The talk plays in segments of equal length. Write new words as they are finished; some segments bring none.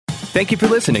Thank you for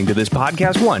listening to this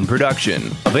Podcast One production.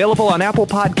 Available on Apple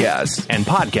Podcasts and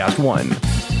Podcast One.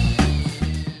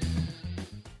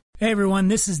 Hey everyone,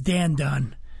 this is Dan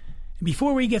Dunn.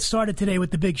 Before we get started today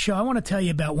with the big show, I want to tell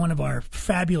you about one of our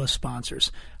fabulous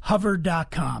sponsors,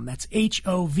 Hover.com. That's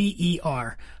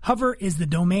Hover. Hover is the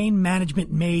domain management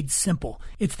made simple.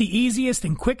 It's the easiest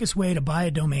and quickest way to buy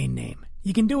a domain name.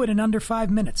 You can do it in under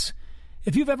 5 minutes.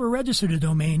 If you've ever registered a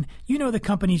domain, you know the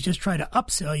companies just try to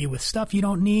upsell you with stuff you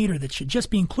don't need or that should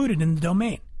just be included in the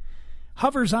domain.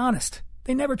 Hover's honest.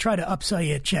 They never try to upsell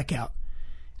you at checkout.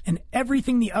 And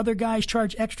everything the other guys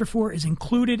charge extra for is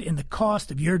included in the cost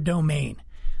of your domain.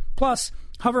 Plus,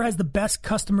 Hover has the best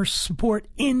customer support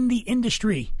in the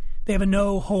industry. They have a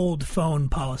no-hold phone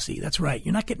policy. That's right.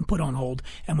 You're not getting put on hold.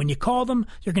 And when you call them,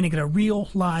 you're going to get a real,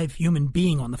 live human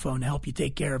being on the phone to help you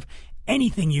take care of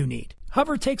anything you need.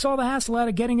 Hover takes all the hassle out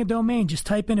of getting a domain. Just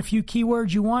type in a few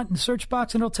keywords you want in the search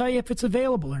box and it'll tell you if it's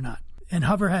available or not. And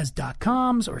Hover has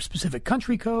 .coms or specific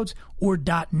country codes or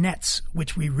 .nets,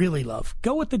 which we really love.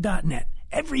 Go with the .net.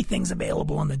 Everything's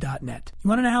available on the .net. You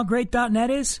want to know how great .net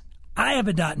is? I have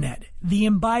a .net,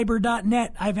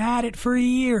 theimbiber.net. I've had it for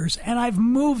years, and I've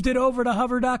moved it over to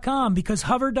Hover.com because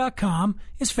Hover.com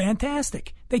is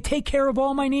fantastic. They take care of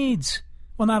all my needs.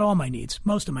 Well, not all my needs,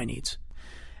 most of my needs.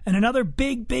 And another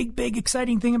big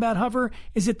exciting thing about Hover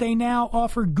is that they now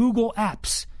offer Google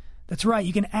Apps. That's right,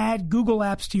 you can add Google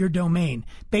Apps to your domain.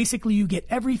 Basically, you get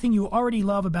everything you already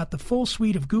love about the full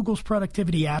suite of Google's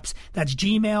productivity apps. That's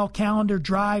Gmail, Calendar,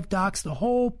 Drive, Docs, the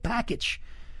whole package.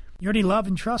 You already love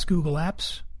and trust Google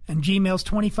Apps and Gmail's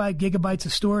 25 gigabytes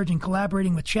of storage and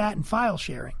collaborating with chat and file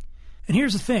sharing. And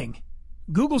here's the thing,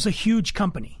 Google's a huge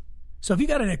company. So if you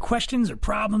got any questions or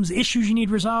problems, issues you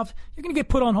need resolved, you're going to get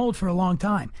put on hold for a long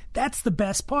time. That's the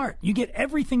best part. You get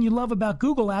everything you love about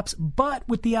Google Apps, but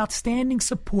with the outstanding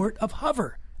support of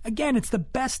Hover. Again, it's the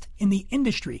best in the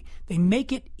industry. They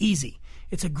make it easy.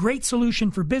 It's a great solution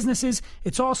for businesses.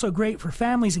 It's also great for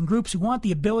families and groups who want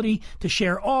the ability to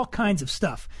share all kinds of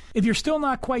stuff. If you're still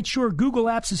not quite sure Google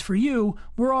Apps is for you,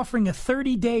 we're offering a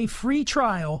 30-day free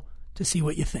trial to see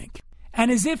what you think. And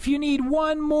as if you need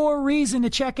one more reason to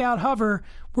check out Hover,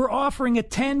 we're offering a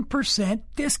 10%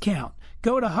 discount.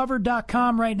 Go to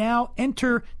Hover.com right now,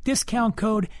 enter discount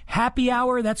code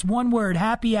HAPPYHOUR, that's one word,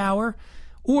 happy hour,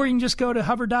 or you can just go to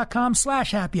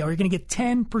Hover.com/happy hour. You're going to get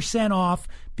 10% off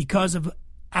because of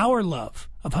our love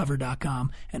of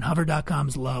Hover.com and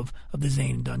Hover.com's love of the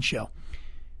Zane and Dunn Show.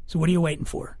 So what are you waiting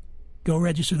for? Go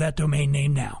register that domain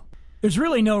name now. There's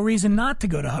really no reason not to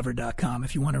go to Hover.com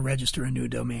if you want to register a new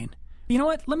domain. You know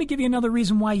what? Let me give you another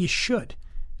reason why you should.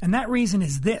 And that reason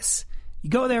is this. You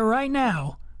go there right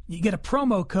now, you get a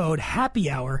promo code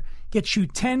HAPPYHOUR, gets you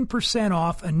 10%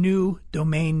 off a new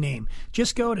domain name.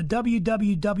 Just go to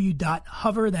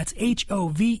www.hover, that's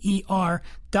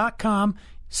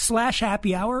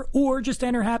HOVER.com/happyhour, or just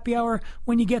enter happy hour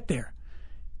when you get there.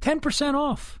 10%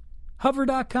 off.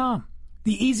 Hover.com.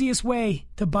 The easiest way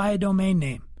to buy a domain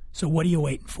name. So what are you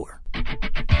waiting for?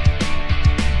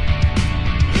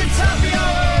 Happy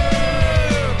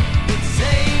Hour with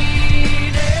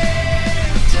Zane and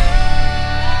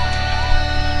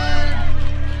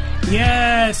Dunn.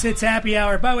 Yes, it's happy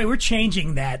hour. By the way, we're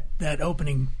changing that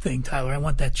opening thing, Tyler. I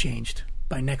want that changed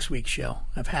by next week's show.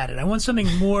 I've had it. I want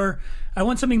something more. I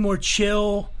want something more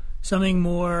chill. Something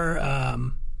more. I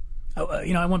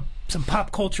want some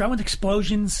pop culture. I want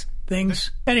explosions.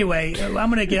 Things. Anyway, I'm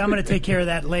gonna take care of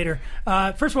that later.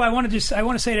 First of all, I want to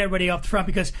say to everybody up front,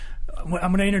 because I'm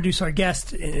going to introduce our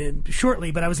guest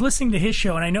shortly, but I was listening to his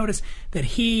show and I noticed that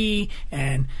he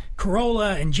and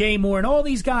Carolla and Jay Moore and all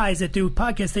these guys that do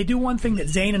podcasts, they do one thing that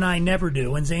Zane and I never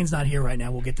do, and Zane's not here right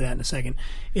now, we'll get to that in a second,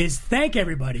 is thank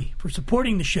everybody for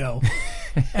supporting the show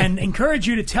and encourage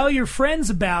you to tell your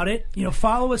friends about it. You know,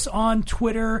 follow us on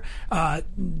Twitter,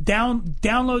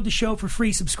 download the show for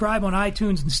free, subscribe on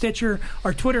iTunes and Stitcher.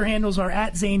 Our Twitter handles are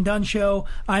at Zane Dunn Show,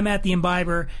 I'm at The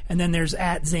Imbiber, and then there's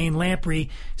at Zane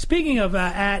Lamprey. Speaking of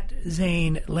at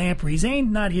Zane Lamprey,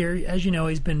 Zane not here. As you know,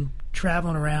 he's been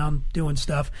traveling around doing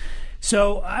stuff.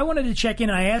 So I wanted to check in.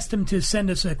 I asked him to send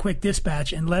us a quick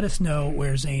dispatch and let us know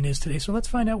where Zane is today. So let's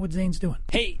find out what Zane's doing.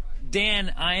 Hey,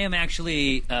 Dan, I am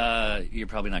actually, you're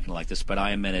probably not going to like this, but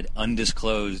I am at an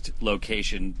undisclosed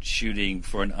location shooting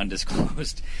for an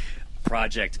undisclosed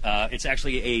project. It's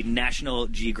actually a National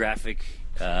Geographic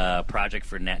project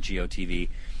for Nat Geo TV.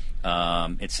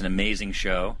 It's an amazing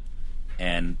show.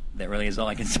 And that really is all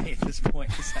I can say at this point,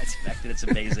 besides the fact that it's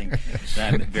amazing.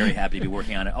 And I'm very happy to be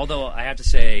working on it. Although I have to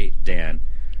say, Dan,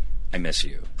 I miss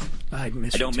you. I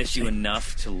don't miss you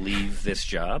enough to leave this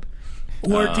job.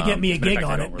 Or to get me a As matter of gig fact,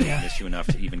 on I it. don't really Yeah. miss you enough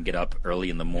to even get up early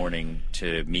in the morning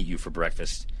to meet you for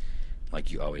breakfast,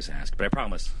 like you always ask. But I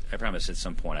promise at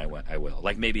some point I will.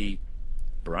 Like maybe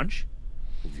brunch,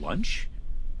 lunch,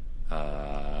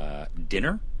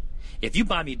 dinner. If you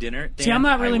buy me dinner, Dan, See, I'm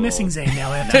not I really will- missing Zane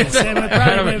now after this. We're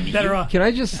probably better off. Can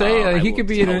I just say I he will could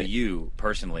be tell at you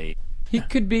personally. he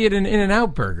could be at an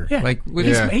In-N-Out burger. Yeah. Like we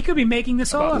He's- just, He could be making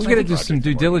this all About up. we I got to think- do some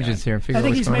due diligence here and figure I out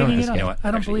think what's he's going on. making with it this up. guy. You know what? I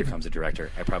don't Actually, believe here him. comes a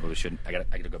director. I probably shouldn't. I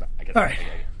got to go back. All right.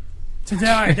 So, all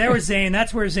right, there was Zane.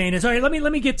 That's where Zane is. All right, let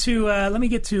me get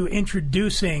to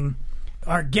introducing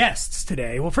our guests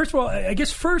today. Well, first of all, I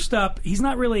guess first up, he's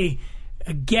not really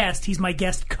a guest. He's my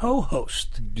guest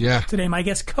co-host. Yeah. Today, my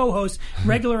guest co-host,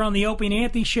 regular on the Opie and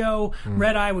Anthony show,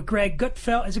 Red Eye with Greg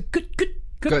Gutfeld. Is it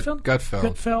Gutfeld?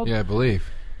 Gutfeld. Yeah, I believe.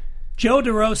 Joe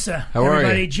DeRosa. How are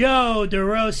everybody. you? Joe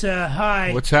DeRosa.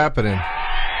 Hi. What's happening?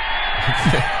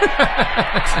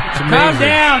 It's Calm amazing.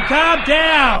 down. Calm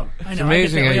down. I know, It's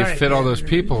amazing how you right. fit all those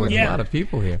people in. Yeah. A lot of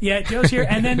people here. Yeah, Joe's here.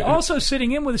 And then also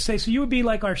sitting in with us today, so you would be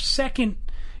like our second,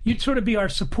 you'd sort of be our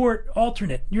support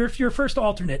alternate. You're your first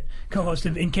alternate co-host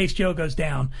in case Joe goes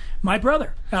down. My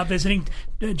brother out visiting,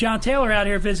 John Taylor out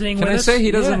here visiting Can with I us. say he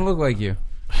doesn't Yeah. look like you?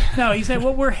 No, he said,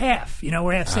 well, we're half.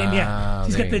 We're half same. Yeah,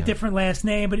 he's there got the you go. different last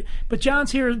name. But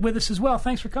John's here with us as well.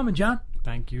 Thanks for coming, John.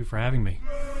 Thank you for having me.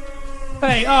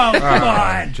 Hey, come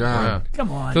on. John. Wow.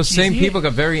 Come on. Those Jeez, same you- people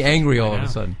got very angry all of a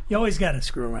sudden. You always got to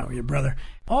screw around with your brother.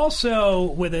 Also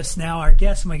with us now, our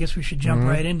guest, and I guess we should jump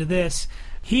right into this.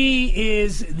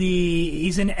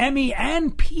 He's an Emmy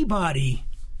and Peabody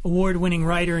award-winning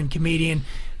writer and comedian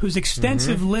whose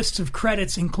extensive lists of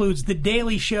credits includes The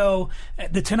Daily Show,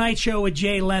 The Tonight Show with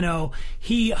Jay Leno.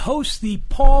 He hosts the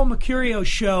Paul Mercurio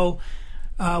Show,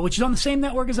 which is on the same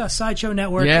network as us, Sideshow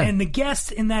Network. Yeah. And the guests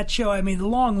in that show, I mean, the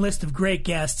long list of great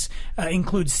guests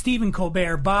includes Stephen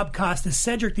Colbert, Bob Costas,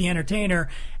 Cedric the Entertainer,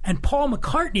 and Paul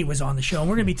McCartney was on the show. And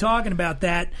we're going to be talking about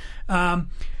that.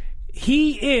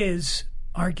 He is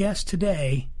our guest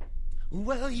today.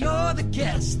 Well, you're the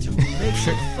guest who makes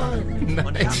it fun.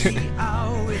 On Happy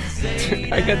Hour with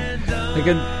Zane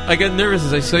I got nervous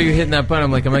as I saw you hitting that button.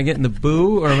 I'm like, am I getting the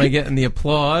boo or am I getting the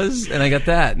applause? And I got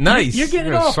that. Nice. You're getting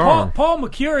it Good all. song. Paul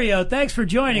Mercurio, thanks for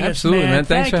joining Absolutely, us, man.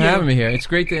 Thanks Thank for you. having me here. It's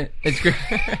great to. It's great.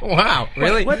 Wow,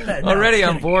 really? what the- no, Already,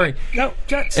 I'm kidding. boring. No,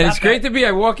 just And it's stop great that. to be.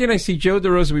 I walk in, I see Joe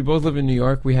DeRosa. We both live in New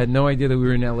York. We had no idea that we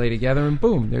were in LA together, and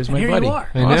boom, there's my Here buddy. you are.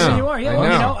 I know. Awesome you are. Yeah, I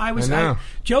well, know. I was. I know.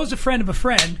 Joe's a friend of a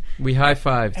friend. We high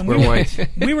fived. And We're we, white.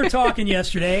 we were talking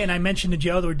yesterday, and I mentioned to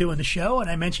Joe that we're doing the show, and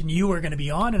I mentioned you were going to be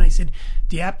on, and I said,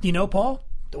 "Do you know Paul?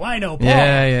 Do I know Paul?"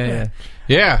 Yeah.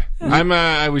 Yeah,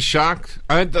 I was shocked.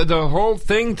 The whole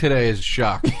thing today is a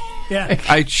shock. Yeah.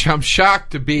 I'm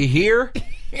shocked to be here.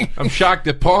 I'm shocked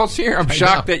that Paul's here. I'm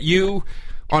shocked know. that you,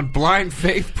 on blind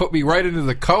faith, put me right into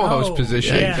the co-host Oh,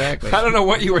 position. yeah. Exactly. I don't know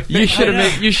what you were thinking. You should I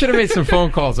know. have made some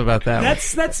phone calls about that.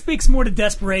 That speaks more to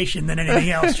desperation than anything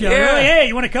else, Joe. Yeah. Really, hey,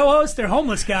 you want to co-host? They're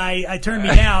homeless guy. I turned me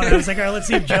down. And I was like, all right, let's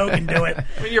see if Joe can do it.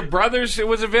 I mean, your brother's it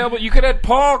was available. You could have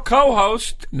Paul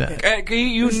co-host. No.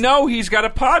 You know he's got a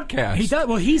podcast. He does.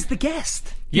 Well, he's the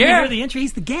guest. Yeah. You hear the intro?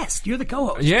 He's the guest. You're the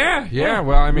co-host. Yeah.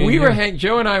 Well, I mean,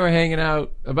 Joe and I were hanging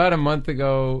out about a month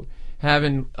ago,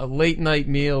 having a late night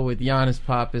meal with Giannis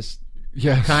Pappas.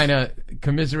 Yes. Kind of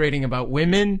commiserating about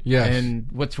women Yes. and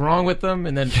what's wrong with them.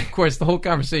 And then, of course, the whole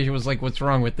conversation was like, what's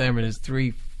wrong with them and his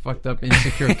three fucked up,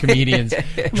 insecure comedians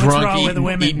drunk, wrong with the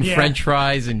women? eating Yeah. French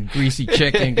fries and greasy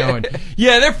chicken going,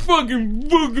 yeah, they're fucking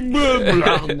blah,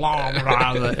 blah, blah,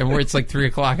 blah. And it's like 3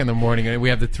 o'clock in the morning and we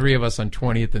have the three of us on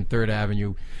 20th and 3rd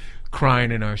Avenue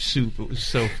crying in our soup. It was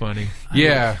so funny.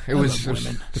 Yeah, it was love a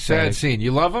women. sad scene.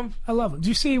 You love him? I love him. Do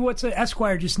you see what's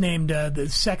Esquire just named the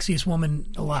sexiest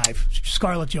woman alive?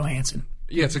 Scarlett Johansson.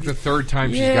 Yeah, it's like the third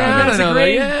time she's Yeah, got I it. don't know.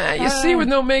 great- Yeah, you see with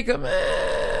no makeup.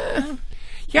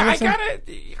 Yeah,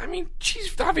 I mean,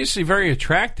 she's obviously very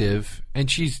attractive, and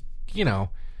she'd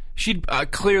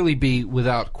clearly be,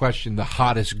 without question, the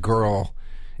hottest girl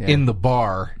in the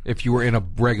bar if you were in a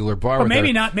regular bar. Or with maybe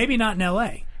her. not. Maybe not in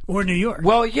L.A. or New York.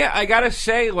 Well, yeah, I gotta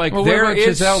say, like, Well, there what about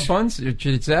is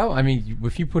Giselle? I mean,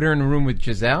 if you put her in a room with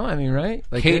Giselle, I mean, right?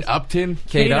 Like Kate this- Upton.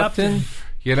 Kate Upton.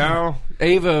 You know,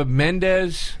 Ava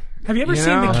Mendez. Have you ever you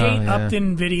seen the know? Kate Oh, yeah.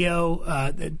 Upton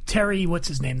video? Terry, what's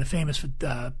his name? The famous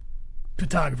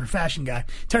photographer, fashion guy,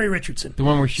 Terry Richardson. The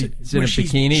one where she's in Where a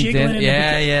she's bikini. jiggling in a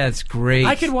Yeah, bikini. yeah, it's great.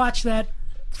 I could watch that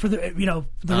for the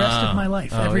rest of my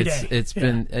life every day.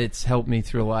 It's helped me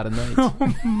through a lot of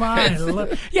nights. My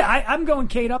Lord. Yeah, I'm going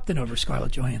Kate Upton over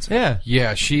Scarlett Johansson. Yeah.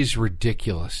 Yeah, she's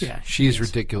ridiculous. Yeah, she's she is.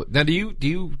 ridiculous. Now, do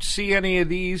you see any of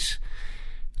these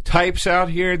types out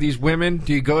here? These women?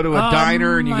 Do you go to a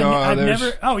diner and you go, I've there's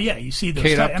never. Oh yeah, you see those.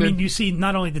 Kate I Upton? mean, you see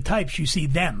not only the types, you see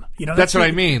them. You know, That's what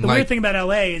I mean, The like- weird thing about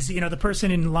LA is, the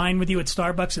person in line with you at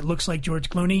Starbucks, it looks like George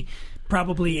Clooney.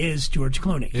 Probably is George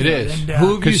Clooney. It is. And, Who have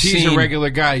you because he's seen? a regular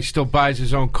guy. He still buys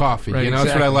his own coffee. Right,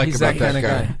 That's what I like He's about that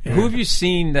kinda guy. Who have you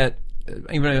seen that,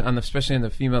 even on especially on the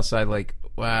female side, like,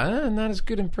 wow, not as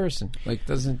good in person? Like,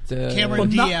 doesn't... Cameron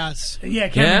Diaz. Yeah,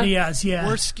 Cameron Yeah? Diaz. Yeah.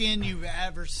 Worst skin you've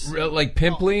ever seen. like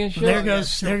pimply and shit? There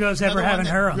goes Another ever one having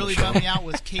that her on the really show. bummed me out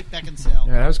was Kate Beckinsale. All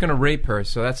right, I was going to rape her,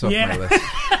 so that's off Yeah. my list.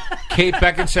 Kate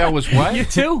Beckinsale was what? You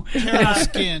too? Terrible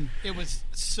skin. It was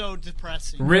so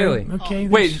depressing. Really? Okay.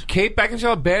 Wait, Kate Beckinsale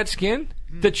had bad skin?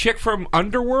 The chick from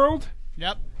Underworld?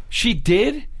 Yep. She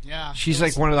did? Yeah. She's It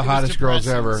like one of the it was hottest girls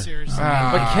depressing, ever. Seriously.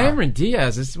 But Cameron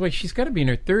Diaz, she's got to be in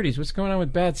her 30s. What's going on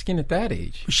with bad skin at that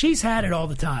age? She's had it all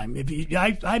the time.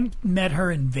 I met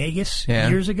her in Vegas Yeah.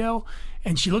 years ago,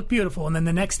 and she looked beautiful. And then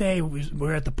the next day, we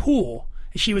were at the pool.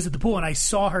 She was at the pool, and I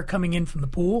saw her coming in from the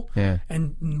pool, Yeah.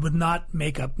 and with no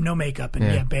makeup,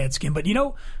 and bad skin. But you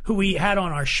know who we had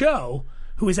on our show,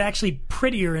 who is actually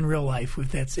prettier in real life,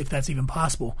 if that's even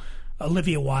possible?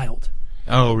 Olivia Wilde.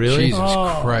 Oh, really? Jesus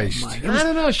Oh, Christ. my- I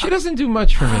don't know. She doesn't do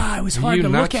much for me. It was hard you to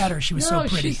look nuts? at her. She was so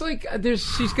pretty. She's like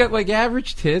she's got like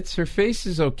average tits. Her face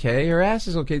is okay. Her ass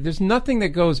is okay. There's nothing that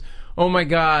goes, oh my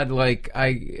god, like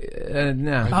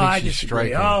no. I she's disagree.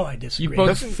 striking. Oh, I disagree. You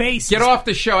both- Her face. Get is- off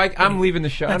the show. I'm leaving the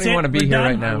show. That's I don't it? want to be We're here done?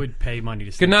 right now. I would pay money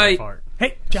to Good stick night. that fart.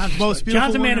 Hey, John. Most beautiful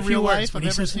John's a man woman of in few real words. life What I've he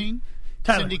ever says. seen.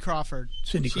 Tyler. Cindy Crawford.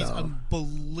 Cindy She's Crawford.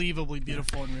 unbelievably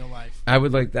beautiful in real life. I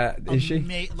would like that. Is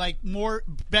she? Like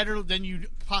better than you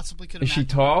possibly could Is she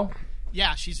imagine. tall?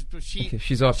 Yeah, she. Okay,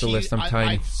 she's off the list. I'm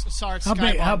tiny. I saw her at How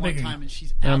big- Skyball how one big are you? time, and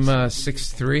she's. I'm absolutely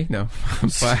 6'3". No, I'm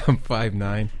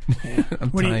 5'9". I'm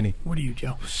What tiny. What are you,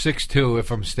 Joe? 6'2"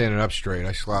 if I'm standing up straight.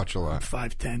 I slouch a lot.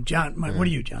 5'10". John, what are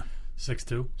you, John?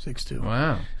 6'2". 6'2".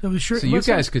 Wow. So, it was sure, So you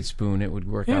listen, guys could spoon. It would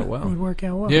work yeah, out well. It would work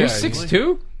out well. Yeah. You're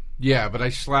 6'2"? Yeah, but I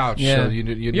slouch. Yeah. So Your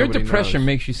nobody depression knows.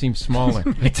 makes you seem smaller.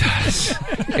 It does.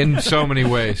 In so many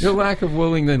ways. Your lack of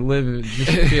willing to live it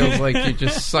just feels like it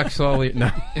just sucks all your...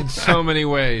 No. In so many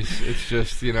ways. It's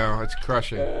just, it's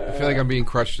crushing. I feel like I'm being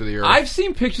crushed to the earth. I've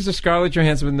seen pictures of Scarlett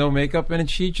Johansson with no makeup, and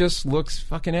she just looks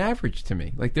fucking average to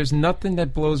me. Like, there's nothing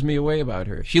that blows me away about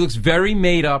her. She looks very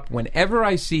made up. Whenever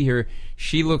I see her,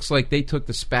 she looks like they took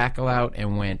the spackle out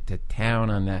and went to town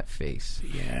on that face.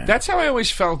 Yeah. That's how I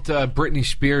always felt Britney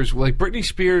Spears. Like, Britney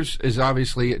Spears is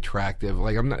obviously attractive.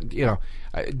 Like, I'm not,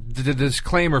 the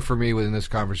disclaimer for me within this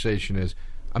conversation is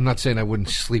I'm not saying I wouldn't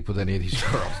sleep with any of these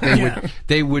girls.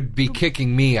 They would be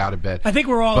kicking me out of bed. I think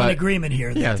we're all in But- agreement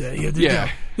here that Yeah.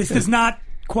 this does not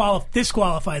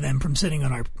disqualify them from sitting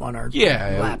on our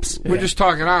laps. We're just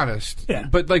talking honest. Yeah.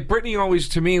 But like Britney always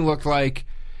to me looked like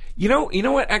you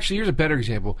know what? Actually, here's a better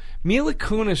example. Mila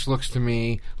Kunis looks to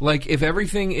me like if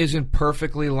everything isn't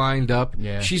perfectly lined up,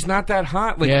 she's not that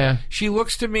hot. Like she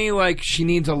looks to me like she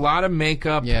needs a lot of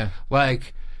makeup. Yeah.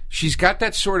 Like she's got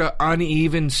that sort of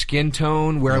uneven skin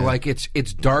tone where like it's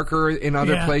darker in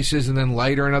other places and then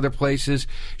lighter in other places.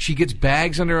 She gets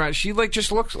bags under her eyes. She like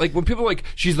just looks like when people are like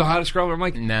she's the hottest girl. I'm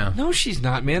like no, she's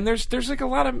not, man. There's like a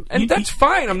lot of and that's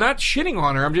fine. I'm not shitting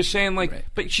on her. I'm just saying like,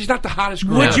 but she's not the hottest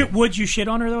girl. Would you shit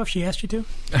on her though if she asked you to?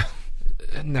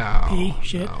 No.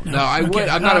 Shit? No, I would. Okay.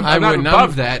 I'm not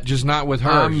above that, just not with her.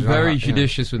 I'm very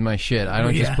judicious with my shit. I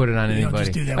don't just put it on You don't anybody.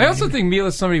 just do that I with also anybody. think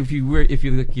Mila's somebody. If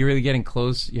you're really getting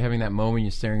close, you're having that moment,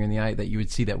 you're staring in the eye, that you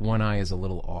would see that one eye is a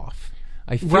little off.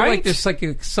 I feel like there's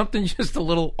like something just a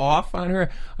little off on her.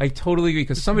 I totally agree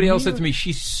because somebody else said to me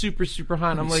she's super super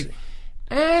hot. And I'm like,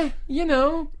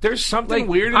 there's something like,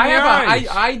 weird in the eyes.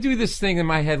 I do this thing in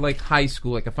my head like high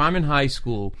school. Like if I'm in high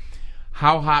school,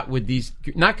 how hot would these?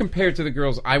 Not compared to the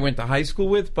girls I went to high school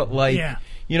with, but like,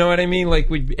 you know what I mean? Like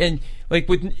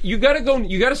you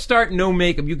gotta start no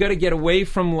makeup. You gotta get away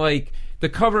from like the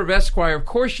cover of Esquire. Of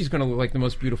course, she's gonna look like the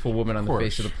most beautiful woman on the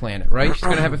face of the planet, right? She's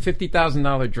gonna have a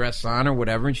 $50,000 dress on or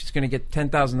whatever, and she's gonna get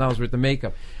 $10,000 worth of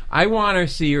makeup. I want to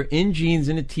see her in jeans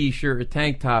and a t-shirt, a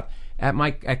tank top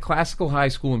at Classical High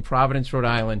School in Providence, Rhode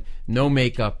Island, no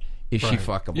makeup. Is she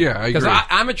fuckable? Yeah, I agree. Because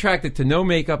I'm attracted to no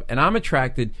makeup, and I'm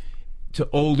attracted to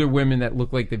older women that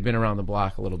look like they've been around the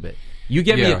block a little bit. You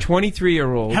get me a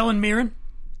 23-year-old. Helen Mirren?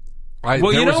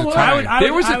 Well, you know what?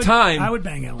 There was a time. I would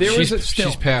bang Ellen.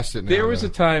 She's past it now. There was a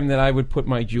time that I would put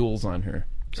my jewels on her.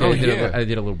 So I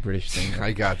did a little British thing.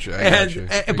 I got you.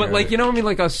 But like, you know what I mean?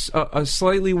 Like a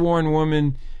slightly worn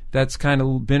woman that's kind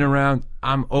of been around,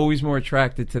 I'm always more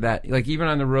attracted to that. Like even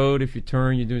on the road, if you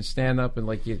turn, you're doing stand-up and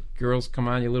like your girls come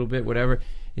on you a little bit, whatever.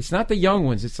 It's not the young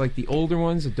ones. It's like the older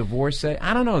ones, a divorcee.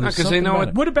 I don't know. There's 'cause they something know about what-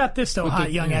 it. What about this though,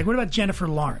 hot young egg? What about Jennifer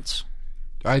Lawrence?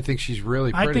 I think she's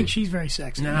really pretty. I think she's very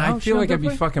sexy. Nah, No, I she feel don't like I'd be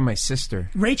look fucking my sister.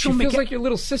 Rachel She feels McA- like your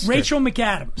little sister. Rachel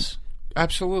McAdams.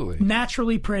 Absolutely.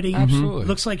 Naturally pretty. Absolutely.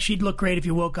 Looks like she'd look great if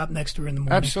you woke up next to her in the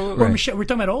morning. Absolutely. Or Right. Michelle, we're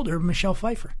talking about older, Michelle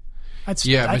Pfeiffer. I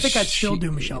think I'd still do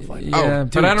Michelle Pfeiffer. Yeah,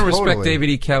 dude, but I don't respect totally. David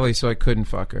E. Kelly, so I couldn't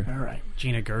fuck her. All right.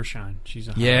 Gina Gershon. She's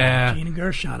a Yeah. Gina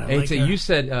Gershon. I Hey, like so her. you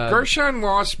said Gershon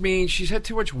lost me. She's had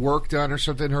too much work done or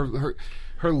something.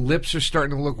 Her lips are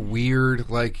starting to look weird.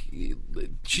 Like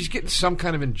she's getting some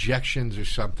kind of injections or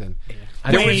something.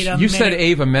 Wait a you said minute.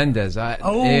 Ava Mendes. Oh,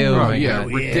 my yeah,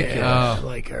 God. ridiculous. I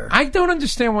like her. I don't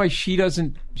understand why she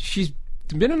doesn't. She's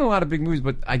been in a lot of big movies,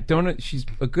 but I don't. She's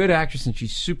a good actress and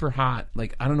she's super hot.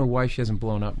 Like I don't know why she hasn't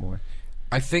blown up more.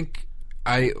 I think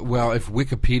if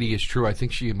Wikipedia is true, I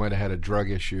think she might have had a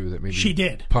drug issue that maybe She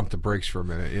did. Pumped the brakes for a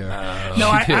minute. Yeah.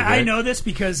 No, She did, I right? know this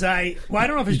because I don't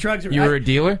know if it's drugs or You were a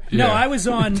dealer? No, Yeah. I was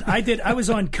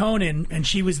on Conan, and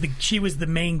she was the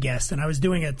main guest, and I was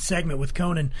doing a segment with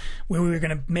Conan where we were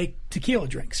going to make tequila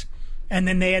drinks, and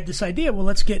then they had this idea. Well,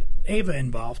 let's get Ava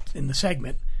involved in the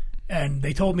segment, and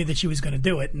they told me that she was going to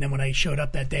do it, and then when I showed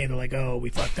up that day, they're like, "Oh, we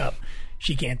fucked up.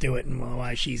 She can't do it," and well,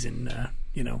 why she's in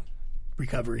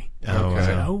recovery.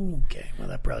 Okay, well,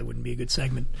 that probably wouldn't be a good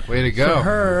segment Way to go. for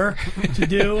her to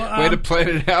do. Way to plan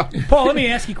it out. Paul, let me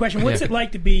ask you a question. What's it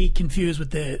like to be confused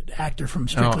with the actor from Oh,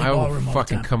 Strictly I will Ballroom all the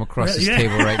fucking time? come across this Yeah.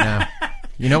 table right now.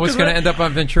 You know what's 'Cause going to when- end up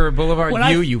on Ventura Boulevard? when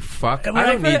I- You fuck. when I I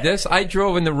don't need read- this. I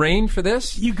drove in the rain for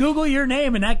this. You Google your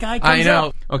name and that guy comes I know.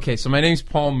 up. Okay, so my name's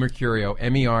Paul Mercurio,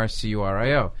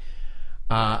 Mercurio.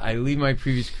 I leave my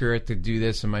previous career to do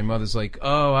this, and my mother's like,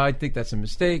 "Oh, I think that's a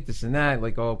mistake, this and that."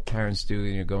 Like all parents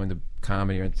do, go into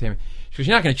comedy or entertainment. She goes,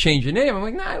 "You're not going to change your name." I'm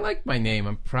like, "Nah, I like my name.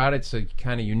 I'm proud. It's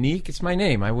kind of unique. It's my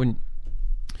name. I wouldn't."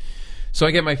 So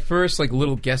I get my first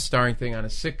little guest starring thing on a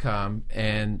sitcom,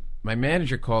 and my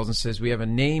manager calls and says, "We have a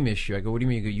name issue." I go, "What do you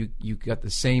mean?" You go, you got the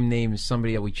same name as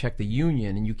somebody that we checked the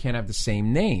union, and you can't have the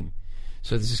same name.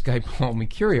 So there's this guy, Paul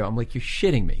Mercurio. I'm like, "You're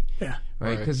shitting me." Yeah.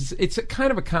 Right, because it's a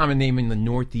kind of a common name in the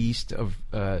northeast of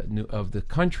the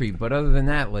country, but other than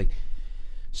that,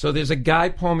 so there's a guy,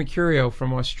 Paul Mercurio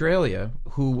from Australia,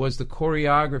 who was the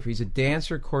choreographer. He's a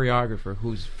dancer choreographer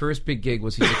whose first big gig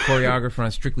was he's a choreographer on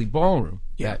Strictly Ballroom,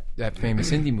 that famous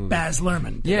indie movie. Baz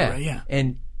Luhrmann. Yeah, Right, yeah.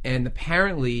 and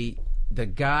apparently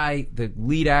the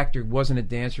lead actor wasn't a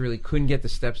dancer, really couldn't get the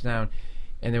steps down.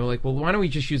 And they were like, well, why don't we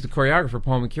just use the choreographer,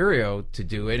 Paul Mercurio, to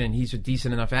do it? And he's a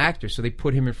decent enough actor. So they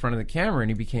put him in front of the camera,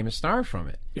 and he became a star from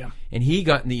it. Yeah. And he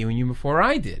got in the union before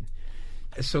I did.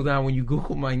 So now when you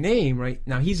Google my name, right,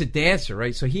 now he's a dancer,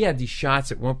 right? So he had these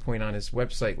shots at one point on his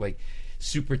website,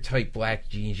 super tight black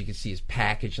jeans. You can see his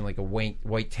package and a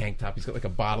white tank top. He's got a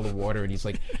bottle of water, and he's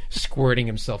squirting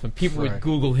himself. And people would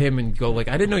Google him and go I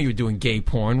didn't know you were doing gay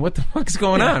porn. What the fuck's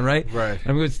going on, right? Right.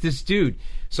 I mean, it's this dude.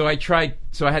 So I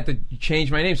had to change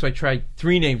my name. So I tried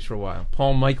 3 names for a while.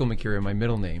 Paul Michael Mercurio, my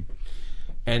middle name.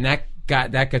 And that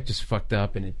got just fucked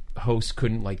up, and hosts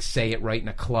couldn't say it right in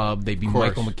a club. They'd be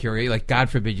Michael Mercurio. God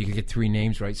forbid you could get 3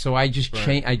 names right. So I just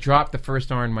changed. I dropped the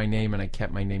first R in my name, and I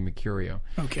kept my name Mercurio.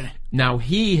 Okay. Now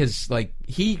he has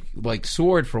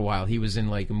soared for a while. He was in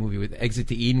a movie with Exit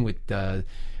to Eden with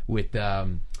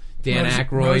Dan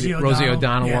Aykroyd, Rosie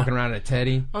O'Donnell yeah. walking around in a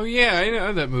teddy. Oh yeah, I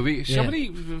know that movie. Somebody,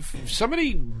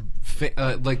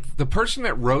 the person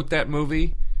that wrote that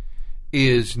movie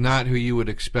is not who you would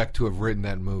expect to have written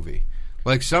that movie.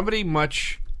 Somebody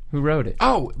much. Who wrote it?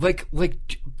 Oh, like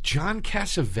John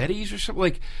Cassavetes or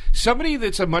something. Somebody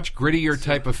that's a much grittier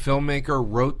type of filmmaker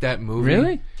wrote that movie.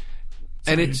 Really?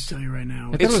 And I'll it's tell you right now.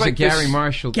 I thought it was Gary this-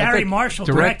 Marshall. Gary Marshall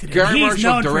directed it. He's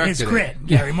known for his grit.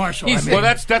 Gary Marshall. Well,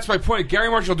 that's my point. Gary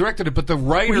Marshall directed it, but the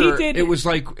writer, Well, he did- it was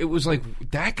like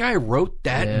that guy wrote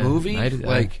that movie.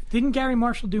 Didn't Gary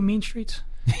Marshall do Mean Streets?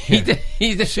 He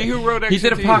did. See who wrote He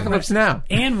did Exit to Apocalypse Now.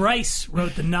 Anne Rice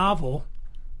wrote the novel.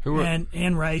 Who wrote- And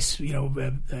Anne Rice,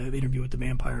 Interview with the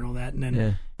Vampire and all that, and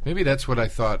then Maybe that's what I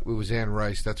thought. It was Anne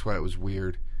Rice. That's why it was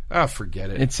weird. Oh, forget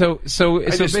it. And so I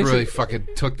just basically, really fucking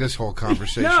took this whole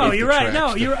conversation. No, off you're the right. tracks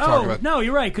No, to you're talk about-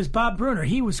 you're right. Because Bob Bruner,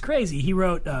 he was crazy. He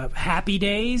wrote Happy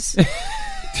Days,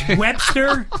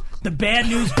 Webster, The Bad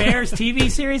News Bears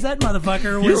TV series. That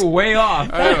motherfucker was. You're way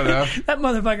off. I don't know. That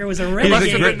motherfucker was a He must have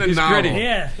renegade. written the He's novel. gritty.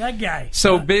 Yeah, that guy.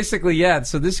 So basically, yeah.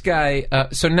 So this guy.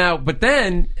 So now, but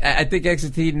then I think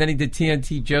XT, and then he did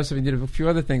TNT Joseph, and did a few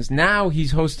other things. Now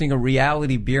he's hosting a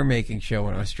reality beer making show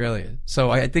in Australia.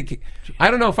 So I think I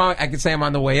don't know if I could say I'm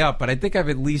on the way up, but I think I've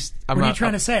at least. What are you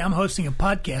trying to say? I'm hosting a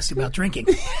podcast about drinking.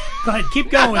 Go ahead, keep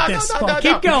going with this. Paul.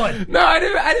 Keep going. No, I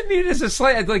didn't mean it as a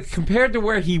slight. Like compared to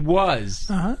where he was.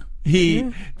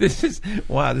 This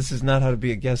is not how to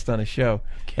be a guest on a show.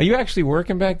 Are you actually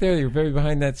working back there? You're very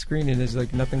behind that screen, and there's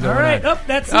like nothing going All right. on.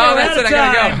 That's it. That's it. I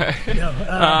gotta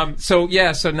gotta go. So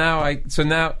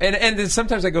now, and then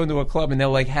sometimes I go into a club and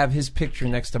they'll like have his picture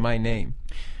next to my name.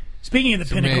 Speaking of the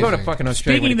pinnacle, amazing. Go to fucking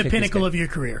Australia. Speaking of the when I kick this pinnacle guy. of your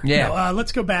career, Yeah. no,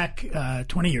 let's go back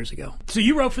 20 years ago. So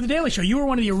you wrote for The Daily Show. You were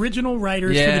one of the original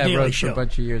writers Yeah, for The I Daily wrote for Show. a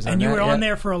bunch of years on and you that, were yeah. on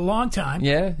there for a long time.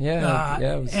 Yeah.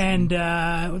 It was- And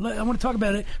I want to talk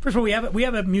about it. First of all, we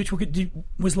have a mutual.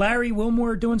 Was Larry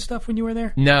Wilmore doing stuff when you were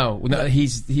there? No,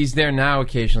 he's there now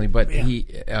occasionally, but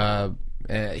Yeah.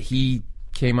 he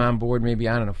came on board maybe,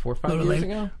 I don't know, 4 or 5 years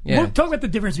ago. Yeah. We'll talk about the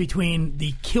difference between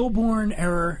the Kilborn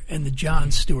era and the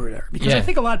Jon Stewart era, because Yeah. I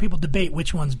think a lot of people debate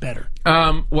which one's better.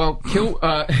 Well,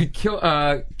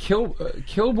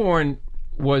 Kilborn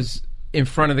was in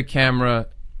front of the camera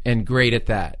and great at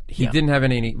that. He Yeah. didn't have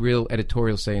any real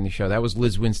editorial say in the show. That was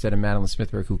Liz Winstead and Madeline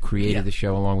Smithberg who created the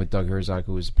show, along with Doug Herzog,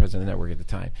 who was the president of the network at the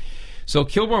time. So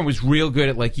Kilborn was real good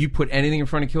at, like, you put anything in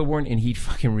front of Kilborn and he'd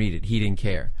fucking read it. He didn't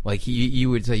care. Like, you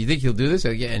would say, you think he'll do this?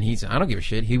 Yeah, and he's, I don't give a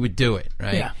shit. He would do it,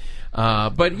 right? Yeah.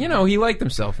 But, he liked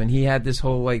himself, and he had this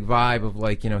whole, like, vibe of,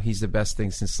 like, he's the best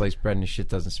thing since sliced bread and his shit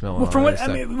doesn't smell. Well, from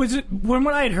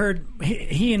what I had heard,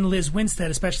 he and Liz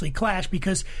Winstead especially clashed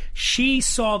because she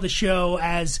saw the show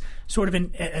as sort of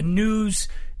a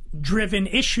news-driven,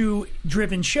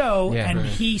 issue-driven show, Yeah. and Right.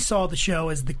 he saw the show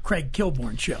as the Craig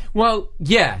Kilborn show. Well,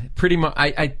 yeah, pretty much.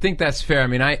 I think that's fair. I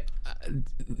mean,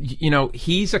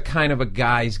 he's a kind of a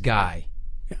guy's guy,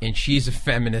 and she's a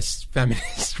feminist,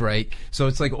 right? So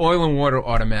it's like oil and water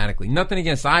automatically. Nothing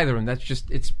against either of them. That's just,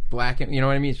 it's black and, you know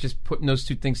what I mean? It's just putting those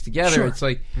two things together. Sure. It's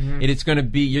like, it's going to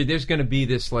be, there's going to be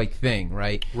this, like, thing,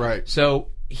 right? Right. So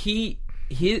he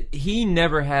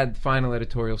never had final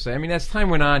editorial say. I mean, as time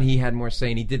went on, he had more say,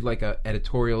 and he did like a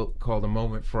editorial called A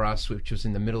Moment for Us, which was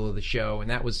in the middle of the show, and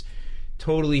that was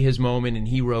totally his moment, and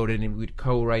he wrote it, and we'd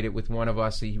co-write it with one of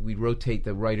us. We'd rotate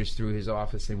the writers through his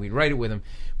office, and we'd write it with him.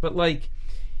 But, like,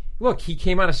 look, he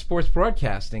came out of sports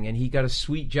broadcasting, and he got a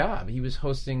sweet job. He was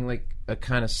hosting, like, a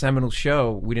kind of seminal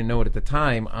show, we didn't know it at the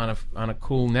time, on a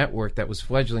cool network that was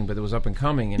fledgling, but it was up and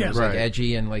coming, and it was, like,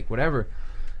 edgy and, like, whatever.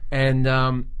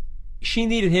 And she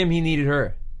needed him, he needed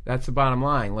her. That's the bottom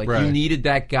line. Like, you needed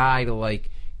that guy to,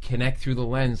 like, connect through the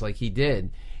lens like he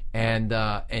did.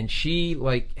 And she,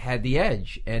 like, had the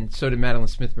edge, and so did Madeline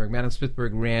Smithberg. Madeline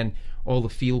Smithberg ran all the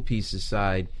field pieces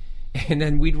side, and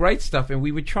then we'd write stuff, and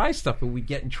we would try stuff, and we'd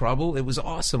get in trouble. It was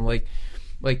awesome. Like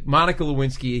Monica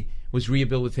Lewinsky was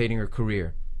rehabilitating her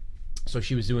career. So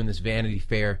she was doing this Vanity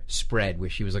Fair spread where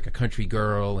she was like a country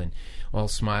girl and all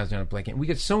smiles on a blanket. And we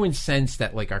got so incensed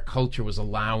that, like, our culture was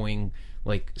allowing,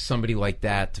 like, somebody like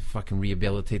that to fucking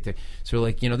rehabilitate the... So we're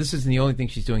like, this isn't the only thing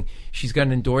she's doing. She's got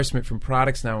an endorsement from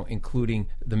products now, including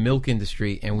the milk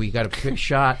industry, and we got a quick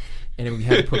shot, and then we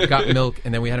had to put got milk,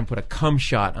 and then we had to put a cum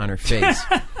shot on her face,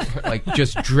 like,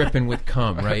 just dripping with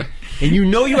cum, right? And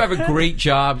you have a great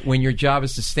job when your job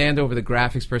is to stand over the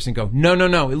graphics person and go,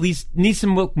 no, at least needs to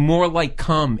look more like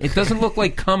cum. It doesn't look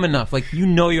like cum enough. Like, you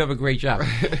have a great job.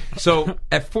 So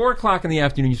at 4 o'clock in the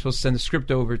afternoon, you're supposed to send the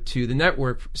script over to the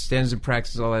network, standards and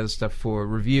practices, all that other stuff for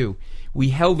review. We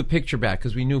held the picture back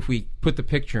because we knew if we put the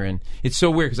picture in, it's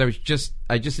so weird because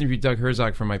I just interviewed Doug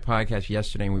Herzog for my podcast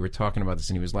yesterday, and we were talking about this,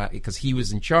 and he was laughing because he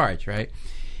was in charge, right?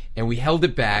 And we held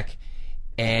it back,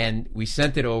 and we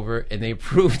sent it over, and they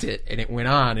approved it, and it went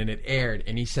on, and it aired,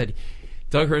 and he said,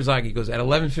 Doug Herzog, he goes, at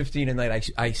 11:15 at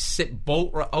night, I sit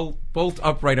bolt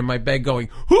upright in my bed going,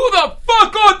 who the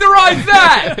fuck authorized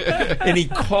that? And he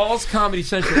calls Comedy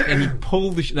Central, and he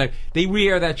pulled the like, they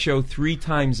re-air that show 3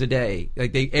 times a day.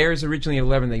 Like, they airs originally at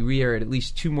 11, they re-air it at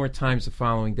least 2 more times the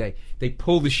following day. They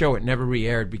pulled the show, it never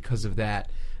re-aired because of that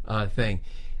thing.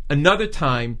 Another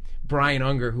time, Brian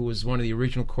Unger, who was one of the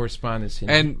original correspondents.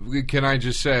 And can I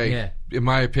just say, in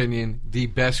my opinion, the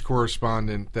best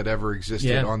correspondent that ever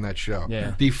existed on that show.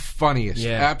 Yeah. The funniest.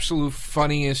 Absolute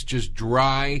funniest, just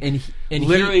dry. And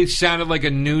literally sounded like a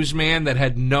newsman that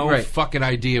had no fucking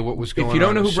idea what was going on. If you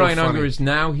don't know who Brian Unger funny. is,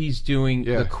 now he's doing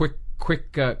the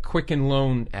Quicken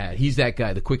Loan ad. He's that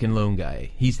guy, the Quicken Loan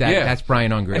guy. He's that. That's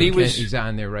Brian Unger. And he's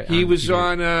on there, right? He was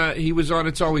on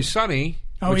It's Always Sunny.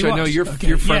 Oh, which he I know was. you're Okay,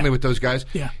 you're friendly yeah. with those guys.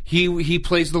 Yeah. He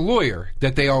plays the lawyer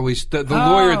that they always the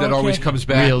lawyer that okay. always comes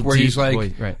back Real where he's deep like,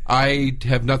 voice, right. I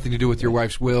have nothing to do with your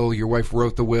wife's will. Your wife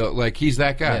wrote the will. Like he's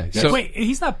that guy. Yeah. So- Wait,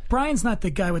 Brian's not the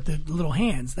guy with the little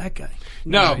hands. That guy.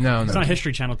 no, It's on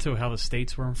History Channel too. How the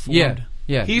states were formed.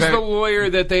 Yeah. He's the lawyer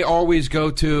that they always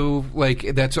go to. Like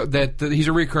he's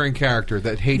a recurring character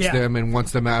that hates Yeah. them and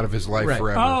wants them out of his life Right.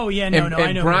 forever. Oh yeah, and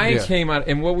I know. Brian Yeah. came out,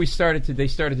 and what they started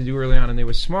to do early on, and they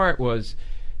were smart, was,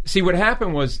 see, what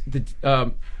happened was the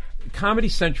Comedy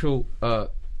Central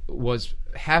was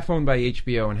half owned by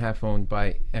HBO and half owned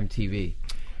by MTV,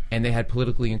 and they had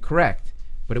Politically Incorrect,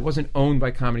 but it wasn't owned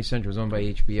by Comedy Central; it was owned by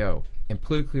HBO, and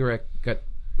Politically Incorrect got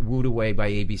wooed away by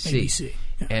ABC.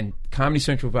 Yeah. And Comedy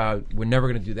Central vowed, we're never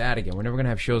going to do that again. We're never going to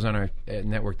have shows on our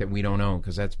network that we don't own,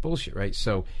 because that's bullshit, right?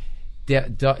 So,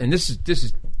 and this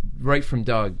is right from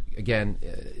Doug again.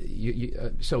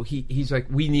 So he's like,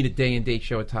 we need a day and date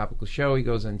show, a topical show. He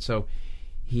goes, and so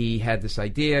he had this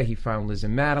idea. He found Liz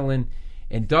and Madeline,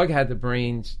 and Doug had the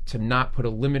brains to not put a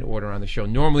limit order on the show.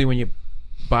 Normally, when you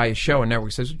buy a show, a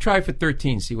network says, well, try for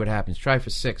 13, see what happens. Try for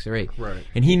 6 or 8. Right.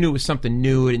 And he knew it was something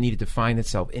new and it needed to find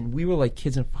itself. And we were like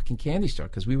kids in a fucking candy store,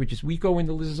 because we go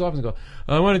into Liz's office and go,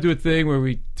 I want to do a thing where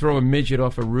we throw a midget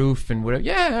off a roof and whatever.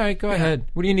 Yeah, all right, go ahead.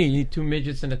 What do you need? You need 2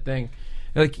 midgets and a thing.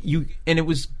 And it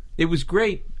was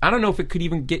great. I don't know if it could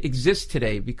even exist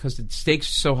today, because the stakes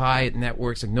are so high at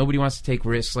networks. Like, nobody wants to take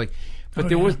risks. Like, but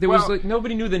there was like,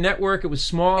 nobody knew the network. It was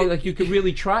small. Like, you could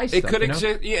really try stuff. It could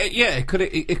exist. Yeah.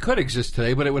 It could exist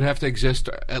today, but it would have to exist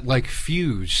at like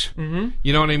Fuse. Mm-hmm.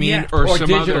 You know what I mean? Yeah. Or some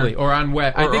digitally, other, or on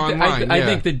web. or online.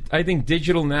 I think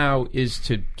digital now is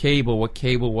to cable what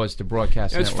cable was to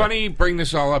broadcast. It's network. funny you bring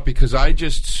this all up, because I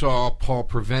just saw Paul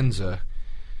Provenza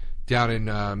down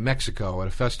in Mexico at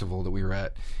a festival that we were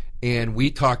at, and we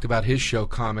talked about his show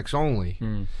Comics Only.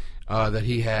 That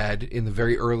he had in the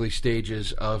very early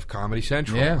stages of Comedy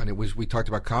Central. Yeah. And we talked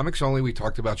about Comics Only, we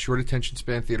talked about Short Attention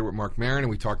Span Theater with Mark Maron, and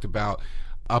we talked about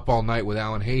Up All Night with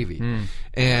Alan Havey.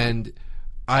 And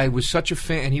I was such a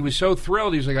fan, and he was so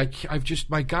thrilled. He was like,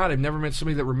 my God, I've never met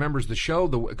somebody that remembers the show.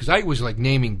 Because I was like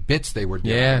naming bits they were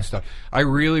doing and stuff. I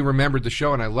really remembered the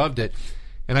show, and I loved it.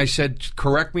 And I said,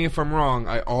 correct me if I'm wrong,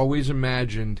 I always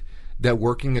imagined that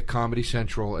working at Comedy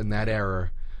Central in that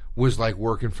era was like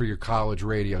working for your college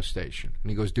radio station. And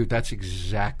he goes, dude, that's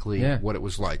exactly what it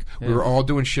was like. Yeah. We were all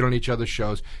doing shit on each other's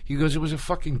shows. He goes, it was a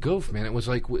fucking goof, man. It was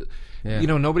like,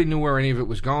 nobody knew where any of it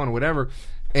was going or whatever.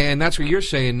 And that's what you're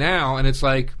saying now, and it's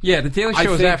like... Yeah, the Daily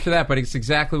Show was after that, but it's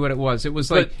exactly what it was. It was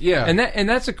like... And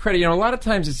that's a credit. You know, a lot of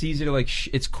times it's easy to, like,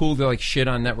 it's cool to, like, shit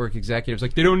on network executives.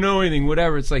 Like, they don't know anything,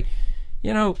 whatever. It's like,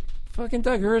 you know... Fucking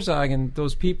Doug Herzog and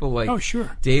those people, like, oh,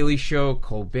 sure. Daily Show,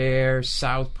 Colbert,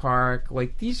 South Park,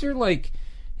 like, these are like,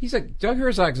 he's like, Doug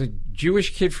Herzog's a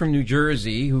Jewish kid from New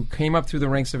Jersey who came up through the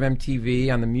ranks of MTV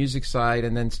on the music side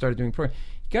and then started doing programs.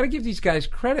 You got to give these guys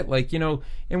credit, like, you know,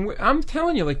 and I'm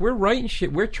telling you, like, we're writing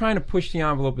shit, we're trying to push the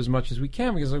envelope as much as we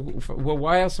can, because, like, well,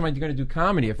 why else am I going to do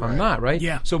comedy if I'm not, right?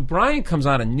 Yeah. So Brian comes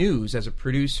out of news as a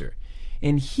producer,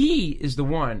 and he is the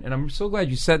one, and I'm so glad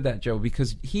you said that, Joe,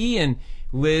 because he and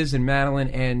Liz and Madeline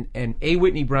and A.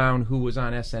 Whitney Brown, who was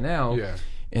on SNL,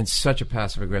 and such a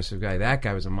passive-aggressive guy. That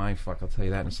guy was a mindfuck, I'll tell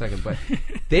you that in a second. But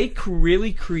they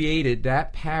really created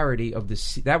that parody of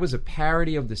that was a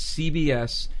parody of the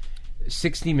CBS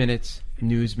 60 Minutes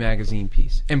news magazine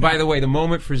piece. And by the way, the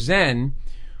moment for Zen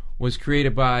was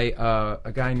created by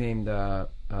a guy named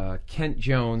Kent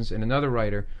Jones and another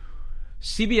writer.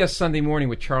 CBS Sunday Morning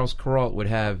with Charles Kuralt would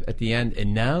have at the end,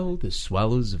 and now the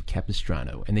Swallows of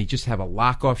Capistrano, and they just have a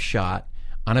lock-off shot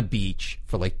on a beach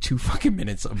for like 2 fucking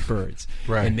minutes of birds.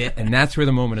 Right. And that's where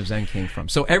the moment of Zen came from.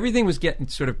 So everything was getting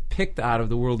sort of picked out of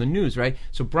the world of news, right?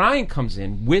 So Brian comes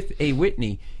in with A.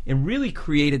 Whitney and really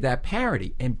created that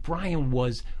parody. And Brian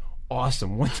was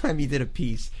awesome. One time he did a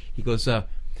piece. He goes,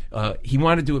 he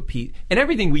wanted to do a piece, and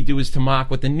everything we do is to mock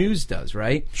what the news does,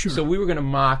 right? Sure. So we were going to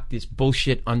mock this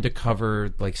bullshit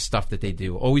undercover like stuff that they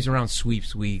do, always around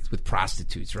sweeps weeks with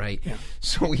prostitutes, right? Yeah.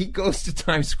 So he goes to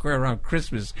Times Square around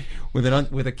Christmas with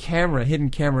a camera, hidden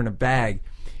camera in a bag,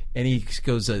 and he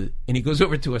goes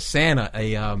over to a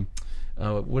Santa,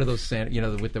 what are those Santa, you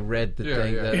know, with the red thing,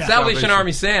 the Salvation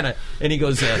Army Santa, and he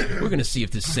goes, we're going to see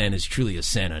if this Santa is truly a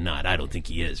Santa or not. I don't think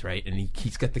he is, right? And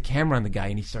he's got the camera on the guy,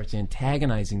 and he starts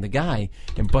antagonizing the guy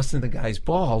and busting the guy's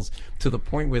balls to the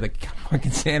point where the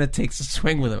fucking Santa takes a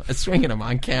swing at him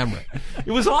on camera.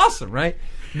 It was awesome, right?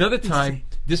 Another time,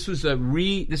 this was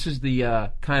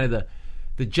the kind of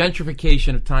the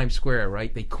gentrification of Times Square,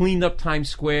 right? They cleaned up Times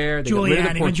Square. They got rid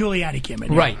of the When Giuliani came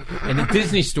in. Right. And the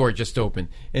Disney store just opened.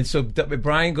 And so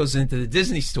Brian goes into the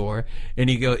Disney store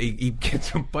and he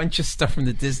gets a bunch of stuff from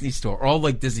the Disney store, all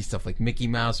like Disney stuff, like Mickey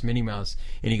Mouse, Minnie Mouse.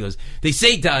 And he goes, they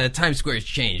say Times Square has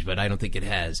changed, but I don't think it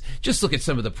has. Just look at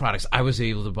some of the products I was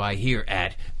able to buy here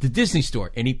at the Disney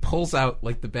store. And he pulls out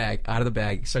like the bag, out of the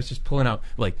bag, starts just pulling out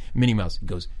like Minnie Mouse. He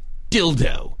goes,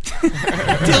 dildo.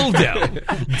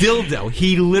 Dildo.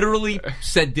 He literally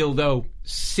said dildo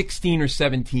 16 or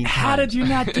 17 times. How did you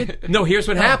not get... No, here's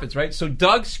what happens, right? So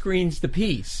Doug screens the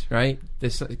piece, right?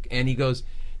 And he goes,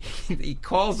 he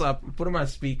calls up, put him on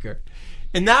speaker.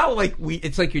 And now, like,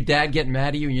 it's like your dad getting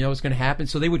mad at you and you know what's going to happen.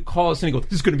 So they would call us and they go,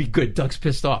 this is going to be good. Doug's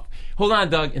pissed off. Hold on,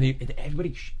 Doug. And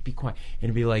everybody be quiet. And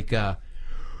it'd be like,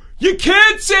 you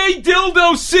can't say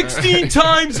dildo 16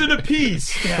 times in a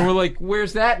piece. Yeah. And we're like,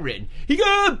 where's that written? He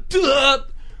goes, duh.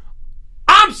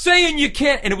 I'm saying you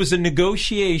can't. And it was a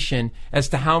negotiation as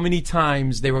to how many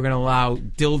times they were going to allow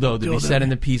dildo to be said in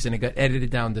the piece, and it got edited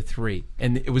down to 3.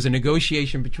 And it was a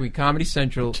negotiation between Comedy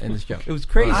Central and the show. It was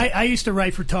crazy. I used to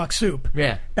write for Talk Soup.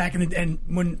 Yeah. Back in and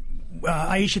when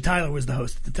Aisha Tyler was the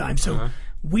host at the time. So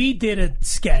we did a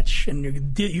sketch,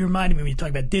 and you reminded me when you talk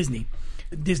about Disney.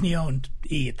 Disney owned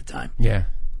E! At the time. Yeah.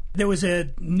 There was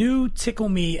a new Tickle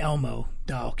Me Elmo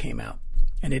doll came out,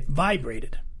 and it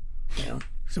vibrated. You know,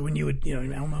 so when you would,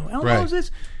 Elmo right. is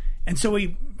this, and so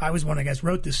I was one of the guys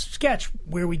wrote this sketch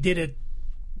where we did it.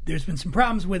 There's been some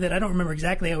problems with it. I don't remember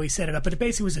exactly how we set it up, but it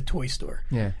basically was a toy store.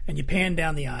 Yeah. And you pan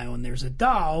down the aisle, and there's a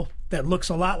doll that looks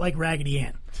a lot like Raggedy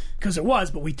Ann, because it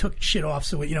was, but we took shit off,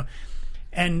 so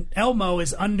and Elmo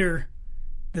is under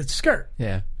the skirt.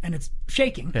 Yeah. And it's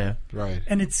shaking. Yeah. Right.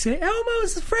 And it's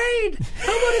Elmo's afraid.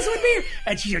 Elmo doesn't want me.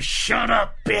 And she just, shut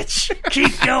up, bitch.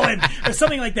 Keep going. Or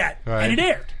something like that. Right. And it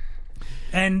aired.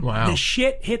 And wow. the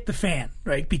shit hit the fan,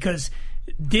 right? Because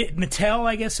Mattel,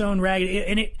 I guess, owned Raggedy,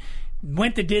 and it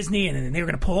went to Disney, and they were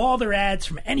going to pull all their ads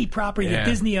from any property that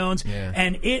Disney owns. Yeah.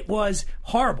 And it was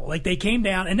horrible. Like, they came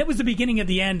down, and it was the beginning of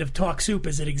the end of Talk Soup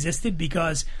as it existed,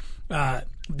 because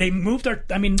they moved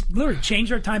literally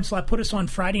changed our time slot, put us on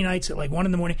Friday nights at like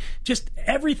 1 a.m. Just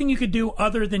everything you could do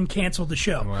other than cancel the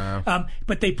show. Wow.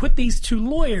 But they put these 2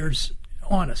 lawyers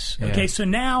on us. Okay, so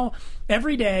now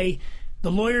every day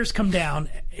the lawyers come down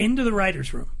into the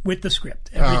writer's room with the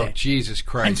script every day. Jesus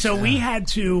Christ. And so we had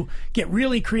to get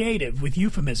really creative with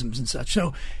euphemisms and such.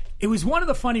 So it was one of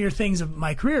the funnier things of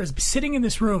my career is sitting in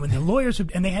this room, and the lawyers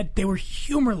they were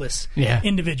humorless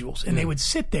individuals, and they would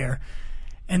sit there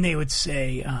and they would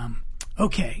say,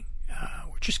 okay,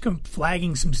 we're just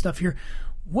flagging some stuff here.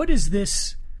 What is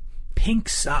this pink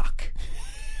sock?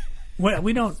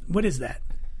 What is that?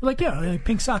 We're like, a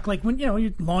pink sock, like when,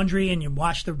 you laundry and you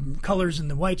wash the colors and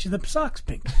the whites, the sock's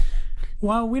pink.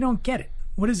 Well, we don't get it.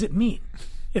 What does it mean?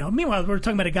 Meanwhile, we're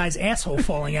talking about a guy's asshole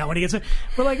falling out when he gets it.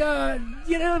 We're like,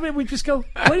 we just go,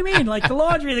 what do you mean? Like the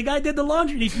laundry, the guy did the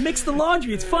laundry, and he mixed the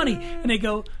laundry. It's funny. And they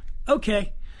go,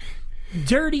 okay.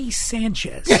 Dirty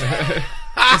Sanchez.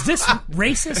 Is this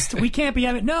racist? We can't be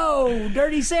having... No,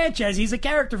 Dirty Sanchez. He's a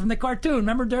character from the cartoon.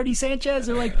 Remember Dirty Sanchez?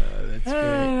 They're like,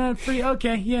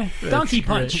 okay, yeah. That's Donkey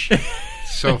Punch.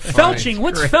 So funny. Felching.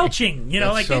 What's felching?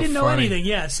 That's they didn't know funny. anything.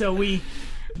 Yeah, so we...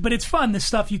 But it's fun, the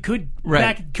stuff you could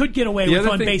get away the with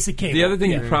on thing, basic cable. The other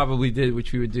thing you probably did,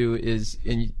 which we would do is,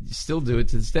 and you still do it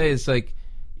to this day, is like,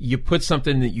 you put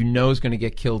something that you know is going to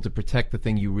get killed to protect the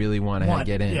thing you really want to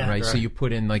get in, right? So you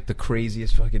put in like the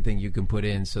craziest fucking thing you can put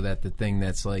in, so that the thing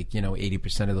that's like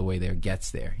 80% of the way there gets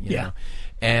there. You know?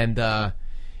 And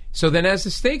so then as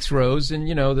the stakes rose, and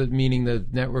meaning the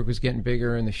network was getting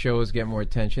bigger and the show was getting more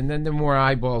attention, then the more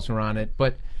eyeballs were on it.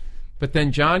 But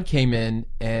then John came in,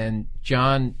 and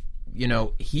John,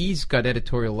 he's got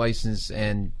editorial license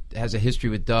and has a history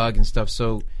with Doug and stuff.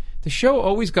 So the show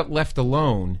always got left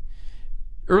alone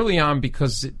early on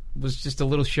because it was just a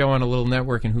little show on a little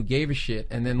network, and who gave a shit.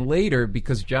 And then later,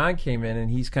 because John came in, and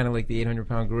he's kind of like the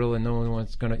 800-pound gorilla, and no one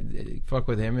wants going to fuck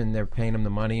with him, and they're paying him the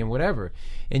money and whatever.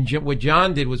 And what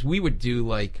John did was we would do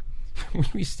like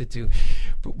we used to do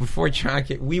before John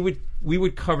came. We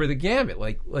would cover the gamut,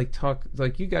 like talk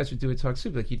like you guys would do at Talk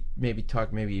Soup. Like you'd maybe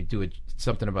do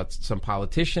something about some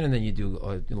politician, and then you do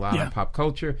a lot of pop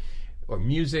culture or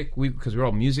music. Because we're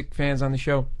all music fans on the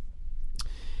show.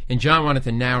 And John wanted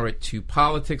to narrow it to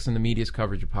politics and the media's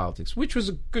coverage of politics, which was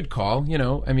a good call,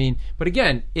 But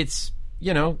again, it's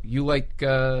you like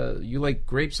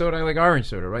grape soda, I like orange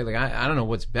soda, right? Like I don't know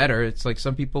what's better. It's like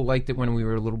some people liked it when we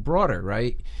were a little broader,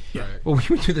 right? Right. But we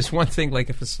would do this one thing, like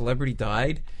if a celebrity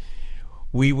died,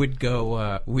 we would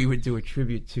go. We would do a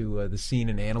tribute to the scene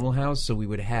in Animal House. So we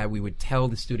would tell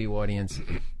the studio audience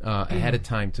ahead of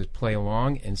time to play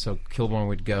along, and so Kilborn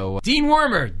would go, Dean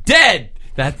Wormer dead.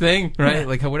 That thing, right?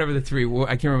 Like whatever the three.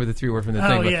 I can't remember the three were from the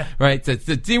thing. But, yeah. Right. The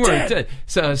Dean Wormer dead.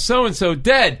 So and so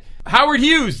dead. Howard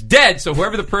Hughes dead. So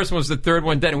whoever the person was, the third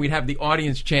one dead, and we'd have the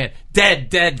audience chant dead,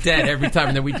 dead, dead every time,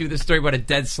 and then we'd do this story about a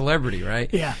dead celebrity,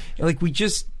 right? Yeah. Like we were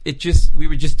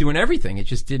just doing everything. It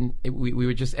just didn't. We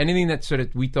were just anything that sort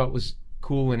of we thought was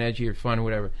cool and edgy or fun or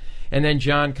whatever. And then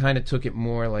John kind of took it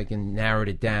more like and narrowed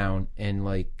it down and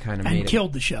like kind of made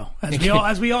killed the show,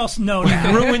 as we all know now.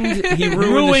 He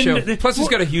ruined the show. Plus, he's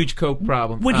got a huge coke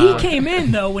problem. When he came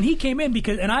in,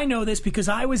 because, and I know this because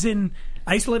I used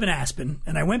to live in Aspen,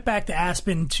 and I went back to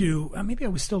Aspen to, maybe I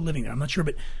was still living there, I'm not sure,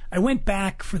 but I went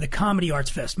back for the Comedy Arts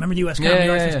Fest. Remember the U.S. Comedy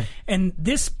Arts Fest? And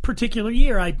this particular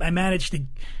year, I managed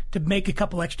to make a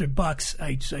couple extra bucks.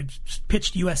 I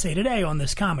pitched USA Today on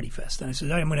this Comedy Fest, and I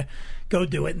said, I'm going to go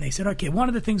do it. And they said, okay, one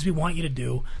of the things we want you to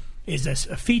do is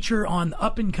a feature on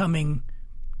up-and-coming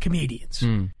comedians.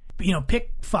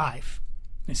 Pick 5.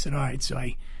 I said, all right. So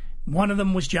one of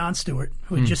them was Jon Stewart,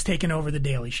 who had just taken over The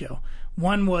Daily Show.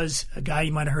 One was a guy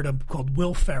you might have heard of called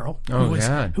Will Ferrell, who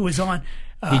was on.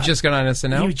 He just got on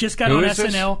SNL? He just got on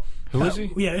SNL. Who is he?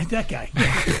 Yeah, that guy.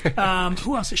 Yeah.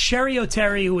 Who else? Sherry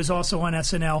O'Terry, who was also on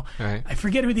SNL. Right. I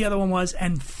forget who the other one was.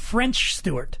 And French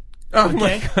Stewart. Oh,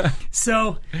 my God.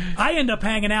 So I end up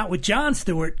hanging out with Jon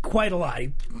Stewart quite a lot.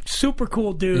 Super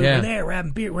cool dude. Yeah. We're there. We're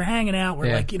having beer. We're hanging out.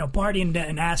 We're partying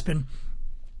in Aspen.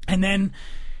 And then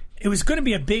it was going to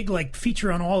be a big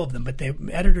feature on all of them, but the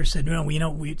editor said, no,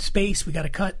 we space. We got to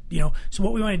cut. So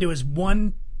what we want to do is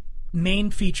one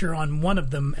main feature on one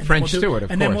of them, and French Stewart, of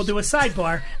course. And then we'll do a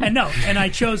sidebar. And I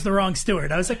chose the wrong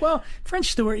Stewart. I was like, well,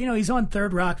 French Stewart, he's on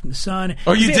Third Rock from the Sun.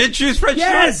 Oh, you did choose French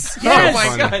Stewart? Yes. Oh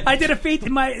my God! I did a feature.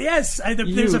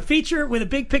 There's a feature with a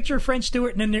big picture of French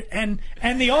Stewart, and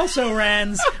the also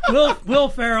rans Will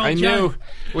Ferrell. I knew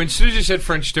when Susie said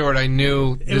French Stewart, I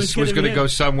knew this was going to go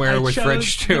somewhere with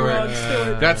French Stewart.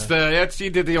 He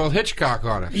did the old Hitchcock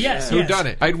on it. Yes. Who done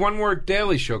it? I had one more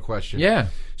Daily Show question. Yeah.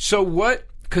 So what?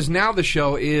 Because now the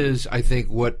show is, I think,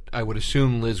 what I would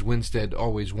assume Liz Winstead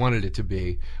always wanted it to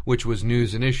be, which was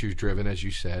news and issues driven, as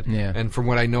you said. Yeah. And from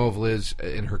what I know of Liz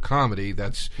in her comedy,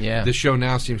 the show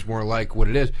now seems more like what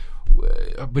it is.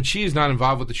 But she's not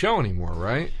involved with the show anymore,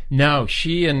 right? No,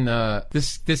 she and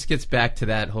this gets back to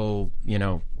that whole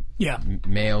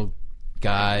male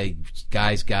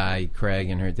guy's guy, Craig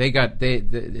and her.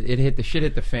 The shit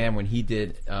hit the fan when he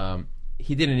did an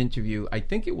interview. I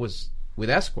think it was with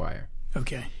Esquire.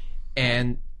 Okay.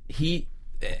 And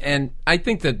I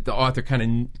think that the author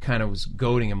kind of was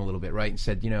goading him a little bit, right? And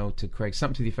said, to Craig,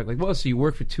 something to the effect well, so you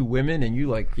work for 2 women and you're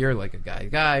like a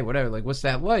guy, whatever. What's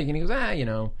that like? And he goes,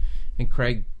 And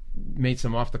Craig made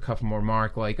some off the cuff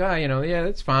remark yeah,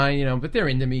 that's fine, but they're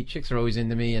into me. Chicks are always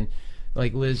into me, and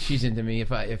Liz, she's into me.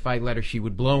 If I let her, she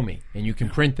would blow me, and you can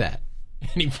print that.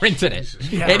 And he printed it,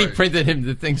 and he printed him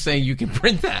the thing saying you can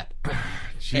print that.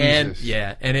 Jesus.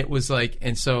 And it was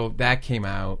and so that came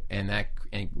out, and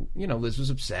Liz was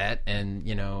upset, and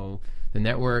the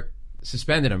network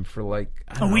suspended him for a week.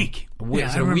 A week.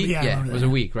 Yeah, a week? Yeah, it was a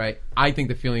week, right? I think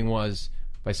the feeling was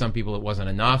by some people it wasn't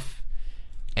enough.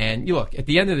 And you look, at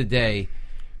the end of the day,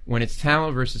 when it's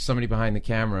talent versus somebody behind the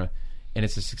camera, and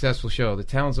it's a successful show, the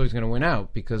talent's always going to win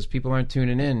out because people aren't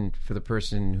tuning in for the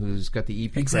person who's got the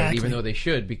EP credit, even though they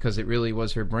should, because it really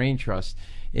was her brain trust.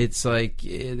 It's they're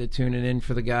tuning in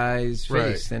for the guy's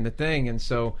face and the thing. And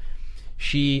so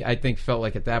she, I think,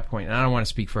 felt at that point, and I don't want to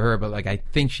speak for her, but I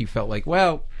think she felt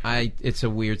it's a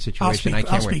weird situation.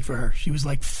 I'll speak for her. She was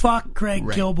like, fuck Craig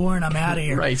Kilborn, I'm out of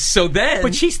here. Right. So then,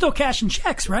 but she's still cashing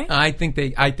checks, right? I think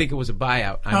it was a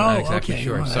buyout. I'm not exactly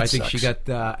sure. Well, so I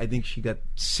think she got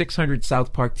 600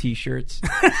 South Park T-shirts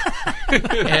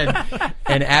and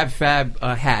AbFab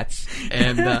hats,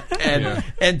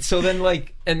 and so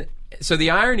then so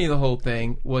the irony of the whole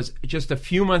thing was just a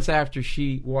few months after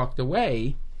she walked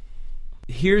away.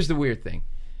 Here's the weird thing.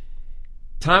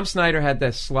 Tom Snyder had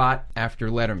that slot after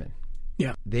Letterman.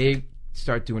 Yeah. They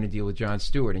start doing a deal with Jon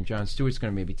Stewart, and Jon Stewart's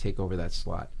going to maybe take over that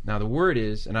slot. Now, the word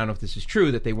is, and I don't know if this is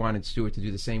true, that they wanted Stewart to do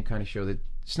the same kind of show that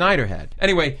Snyder had.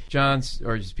 Anyway, John's,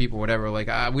 or just people, whatever, we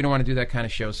don't want to do that kind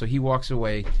of show. So he walks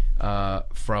away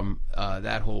from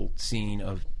that whole scene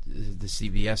of the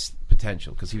CBS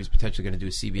potential, because he was potentially going to do a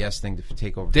CBS thing to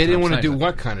take over. They didn't want to do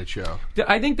what kind of show?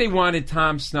 I think they wanted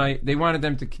Tom Snyder. They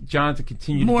wanted John to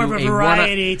continue more to do of a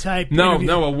variety type. No,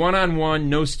 a one-on-one,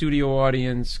 no studio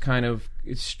audience, kind of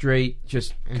straight.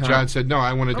 Just and John said, "No,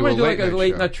 I want to do a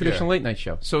late night traditional late night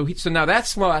show." So now that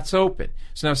slot's open.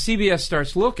 So now CBS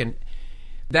starts looking.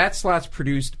 That slot's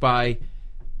produced by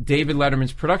David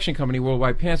Letterman's production company,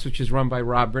 Worldwide Pants, which is run by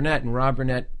Rob Burnett. And Rob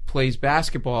Burnett plays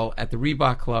basketball at the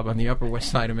Reebok Club on the Upper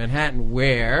West Side of Manhattan,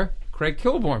 where Craig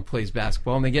Kilborn plays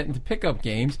basketball. And they get into pickup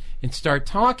games and start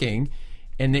talking,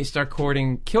 and they start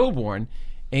courting Kilborn.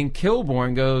 And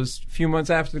Kilborn goes, a few months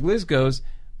after Liz goes,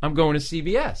 I'm going to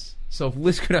CBS. So if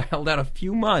Liz could have held out a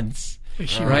few months,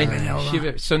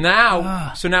 right? So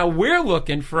now we're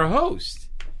looking for a host.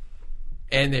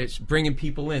 And they're bringing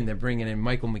people in. They're bringing in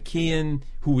Michael McKeon,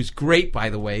 who was great, by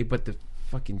the way, but the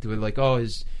fucking dude, like,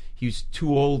 he was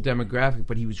too old demographic,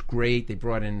 but he was great. They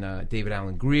brought in David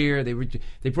Alan Greer.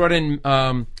 They brought in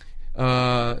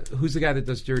who's the guy that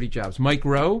does Dirty Jobs? Mike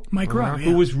Rowe.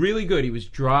 Who was really good. He was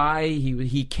dry.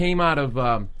 He came out of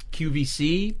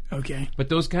QVC. Okay. But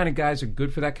those kind of guys are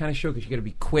good for that kind of show because you got to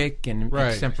be quick and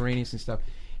extemporaneous and stuff.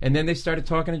 And then they started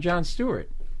talking to Jon Stewart.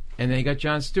 And they got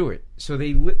Jon Stewart. So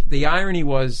the irony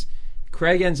was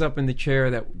Craig ends up in the chair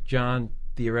that John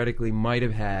theoretically might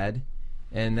have had,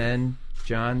 and then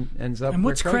John ends up. And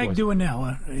what's where Craig was. doing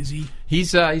now? Is he?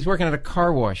 He's working at a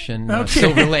car wash in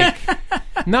Silver Lake.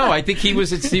 No, I think he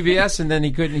was at CBS, and then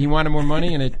he wanted more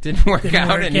money, and it didn't work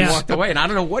out, and he walked away. And I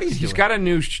don't know what he's doing. He's got a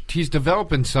new. He's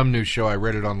developing some new show. I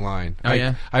read it online.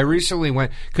 Yeah. I recently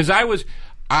went because I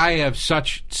have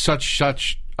such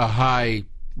a high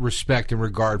respect and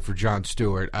regard for Jon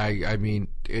Stewart. I mean,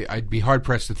 I'd be hard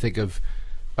pressed to think of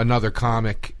another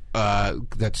comic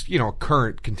that's a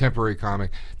current contemporary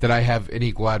comic that I have an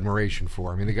equal admiration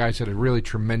for. I mean, the guy's had a really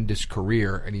tremendous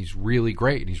career, and he's really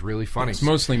great, and he's really funny. It's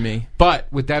mostly me. But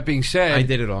with that being said, I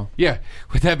did it all. Yeah.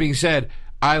 With that being said,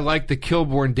 I like the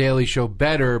Kilborn Daily Show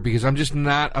better because I'm just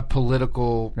not a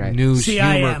political news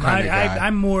humor kind of guy.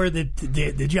 I'm more the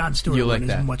Jon Stewart you like one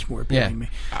that. is much more appealing to me.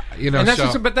 And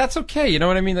that's but that's okay. You know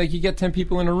what I mean? Like you get 10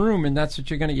 people in a room, and that's what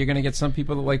you're gonna get some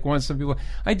people that like one, some people.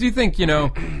 I do think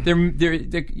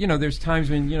there's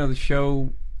times when the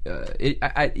show,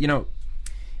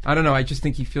 I don't know. I just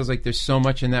think he feels like there's so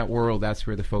much in that world. That's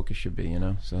where the focus should be,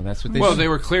 So that's what they. Well, they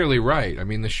were clearly right. I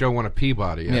mean, the show won a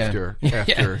Peabody after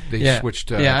they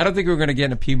switched. I don't think we're going to get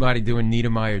in a Peabody doing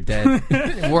Niedermeyer dead,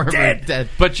 dead.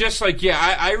 But just like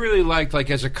I really liked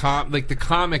as a the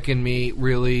comic in me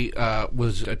really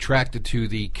was attracted to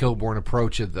the Kilborn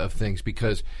approach of things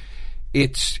because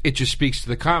it just speaks to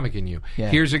the comic in you. Yeah.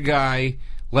 Here's a guy.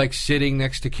 Like sitting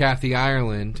next to Kathy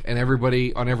Ireland, and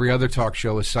everybody on every other talk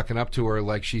show is sucking up to her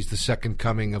like she's the second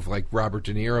coming of like Robert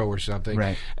De Niro or something.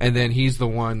 Right. And then he's the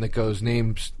one that goes,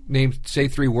 say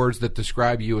 3 words that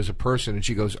describe you as a person, and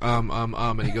she goes,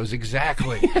 and he goes,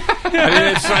 exactly.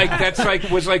 I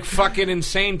mean, was fucking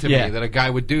insane to me that a guy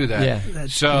would do that. Yeah.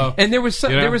 So, and there was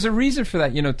a reason for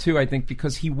that, too. I think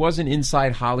because he wasn't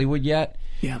inside Hollywood yet.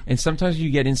 Yeah. And sometimes when you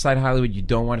get inside Hollywood, you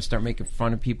don't want to start making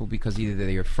fun of people because either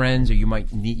they're your friends or you might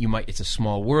it's a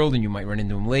small world and you might run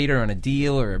into them later on a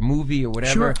deal or a movie or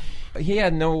whatever. Sure. He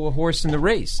had no horse in the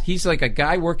race. He's like a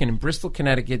guy working in Bristol,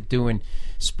 Connecticut doing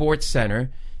Sports Center.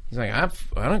 He's like, I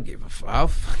don't give a fuck. I'll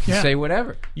say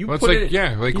whatever. You well, put it's it.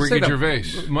 Yeah, like Ricky Gervais.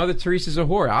 Mother Teresa's a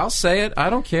whore. I'll say it. I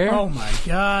don't care. Oh my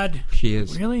God, she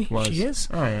is. Really? Was. She is.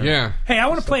 Oh yeah. Hey, I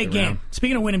want to play a game.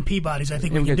 Speaking of winning Peabodys, I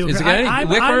think we can do it. Is there any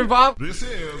liquor involved? This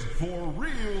is For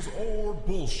Reals or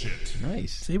Bullshit.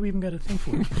 Nice. See, we even got a thing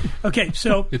for it. Okay,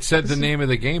 so it said the name of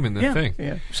the game in the thing.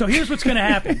 Yeah. So here's what's going to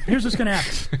happen. I'm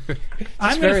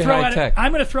going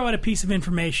to throw out a piece of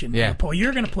information. Yeah. Paul,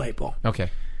 you're going to play, Paul. Okay.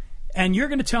 And you're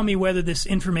going to tell me whether this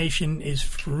information is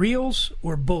for reals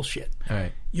or bullshit. All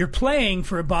right. You're playing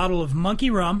for a bottle of Monkey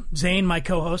Rum. Zane, my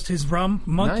co-host, his rum,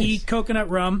 Monkey Coconut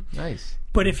Rum. Nice.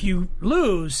 But if you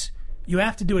lose, you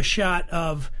have to do a shot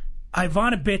of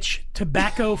Ivanovich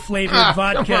tobacco-flavored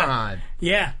vodka. Come on.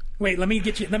 Yeah. Wait,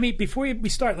 before we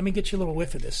start, let me get you a little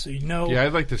whiff of this so you know. Yeah,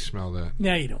 I'd like to smell that.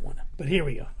 No, you don't want to. But here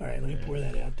we go. All right, let me pour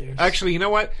that out there. Actually, you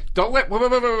know what? Don't let...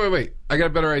 Wait. I got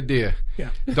a better idea. Yeah.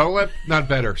 Don't let... Not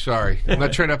better, sorry. I'm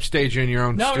not trying to upstage you in your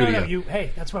own studio. No. Hey,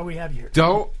 that's why we have you here.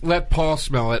 Don't let Paul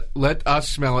smell it. Let us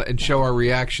smell it and show our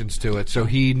reactions to it so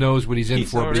he knows what he's in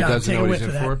for, but he doesn't know what he's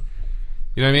in for.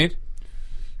 You know what I mean?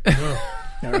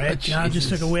 All right, John just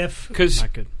took a whiff. Because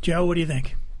Joe, what do you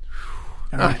think?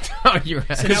 All right.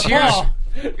 Because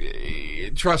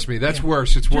trust me, that's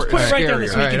worse. It's worse. Just put it right there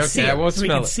so we can see it. I won't so we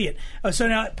can see it. So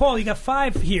now, Paul, you got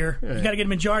 5 here. You got to get a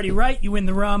majority right. You win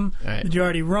the rum.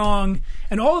 Majority wrong.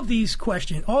 And all of these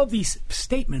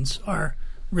statements are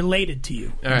related to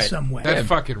you in some way. That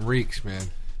fucking reeks, man.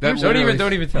 Don't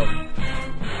even tell me.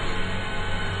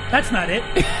 That's not it.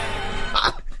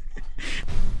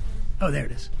 Oh, there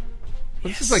it is.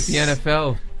 This is like the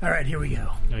NFL. All right, here we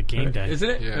go. Game day. Isn't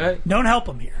it? Yeah. Don't help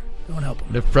him here. Don't help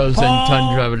him. The frozen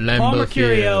tundra of Lambeau Paul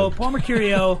Mercurio. Field. Paul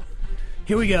Mercurio.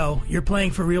 Here we go. You're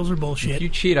playing for reals or bullshit. If you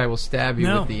cheat, I will stab you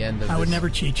No, with the end of I would this never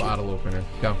cheat you. bottle opener.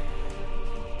 Go.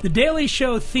 The Daily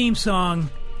Show theme song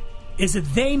is a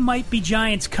They Might Be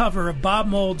Giants cover of Bob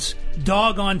Mould's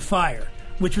Dog on Fire,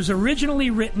 which was originally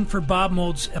written for Bob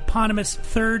Mould's eponymous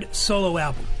third solo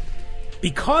album.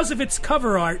 Because of its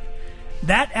cover art,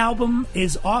 that album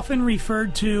is often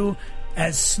referred to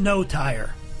as Snow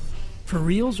Tire. For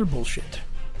reals or bullshit?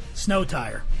 Snow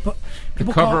Tire. The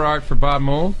cover art for Bob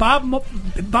Mould? Bob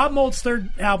Mould's third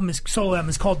solo album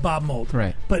is called Bob Mould.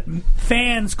 Right. But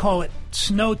fans call it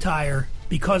Snow Tire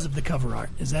because of the cover art.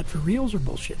 Is that for reals or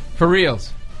bullshit? For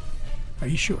reals. Are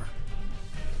you sure?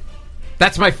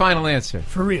 That's my final answer.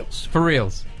 For reals. For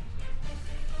reals.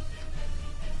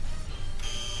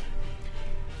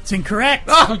 It's incorrect.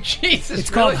 Oh, Jesus.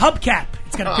 It's really? called Hubcap.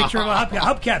 It's got a picture of a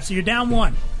hubcap, so you're down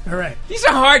one. All right. These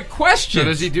are hard questions. So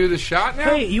does he do the shot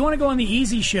now? Hey, you want to go on the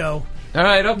easy show? All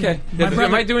right, okay.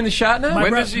 Am I doing the shot now? My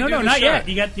When bro- does he no, do no, the not shot? yet.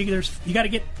 You got to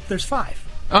get. There's 5.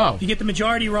 Oh. If you get the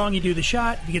majority wrong, you do the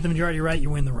shot. If you get the majority right, you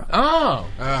win the run. Oh.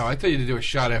 Oh, I thought you had to do a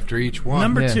shot after each one.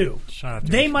 Number Yeah. 2. Shot after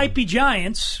They each Might Be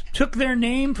Giants took their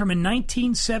name from a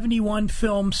 1971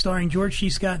 film starring George C.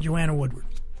 Scott and Joanna Woodward.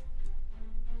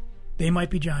 They Might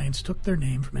Be Giants took their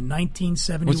name from a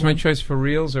 1971 What's my choice, for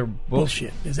reals or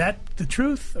bullshit? bullshit. Is that the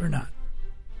truth or not?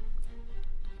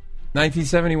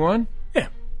 1971? Yeah.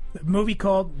 A movie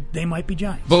called They Might Be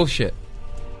Giants. Bullshit.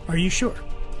 Are you sure?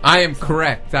 I am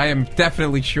correct. I am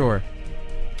definitely sure.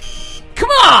 Come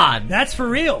on! That's for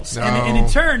reals. No. And in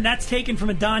turn, that's taken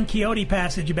from a Don Quixote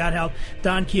passage about how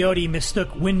Don Quixote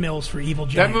mistook windmills for evil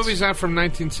That giants. movie's not from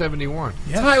 1971.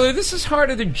 Yeah. Tyler, this is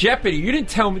harder than Jeopardy. You didn't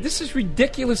tell me. This is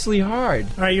ridiculously hard.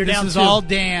 All right, you're This down is 2. all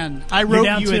Dan. I You're wrote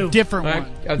down you 2. a different All right,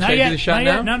 one. I'll Not try to yet. do the shot Not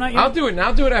now? yet. No, not yet. I'll do it.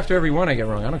 I'll do it after every one I get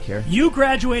wrong. I don't care. You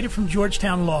graduated from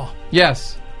Georgetown Law.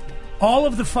 Yes. All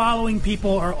of the following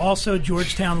people are also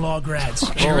Georgetown Law grads.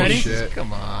 Are you Holy ready? shit.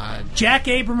 Come on. Jack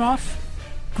Abramoff,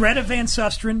 Greta Van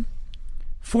Susteren,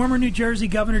 former New Jersey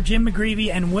Governor Jim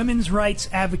McGreevey, and women's rights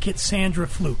advocate Sandra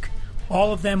Fluke.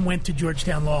 All of them went to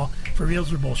Georgetown Law. For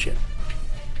reals or bullshit?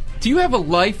 Do you have a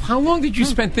life? How long did you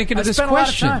spend thinking of this spent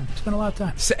question? A lot of time. Spent a lot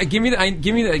of time.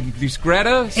 Give me these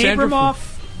Greta, Sandra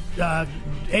Abramoff,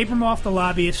 the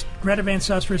lobbyist, Greta Van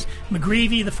Susteren,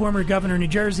 McGreevey, the former governor of New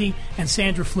Jersey, and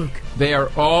Sandra Fluke. They are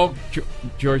all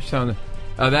Georgetown.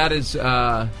 That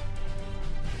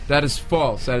is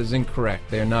false. That is incorrect.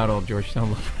 They are not all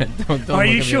Georgetown. don't Are you look at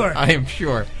me. sure? I am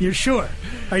sure. You're sure?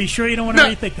 Are you sure you don't want to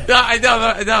rethink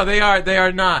that? No, they are. They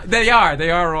are not. They are.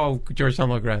 They are all Georgetown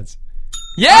law grads.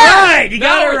 Yeah! All right, you Now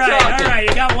got it we're right. talking. All right,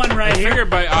 you got one right I here. figured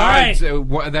by All right.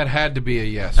 odds that had to be a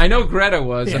yes. I know Greta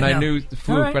was, Yeah, and I no. knew All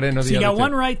Fluke, right. but I didn't know so the you other got two.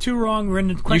 one right, 2 wrong. We're in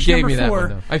You question gave number me that 4. one,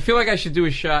 though. I feel like I should do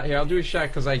a shot here. I'll do a shot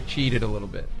because I cheated a little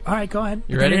bit. All right, go ahead. You But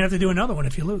then ready? You're going to have to do another one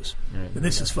if you lose. right,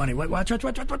 This is funny. Watch.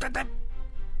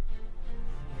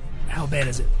 How bad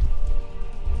is it?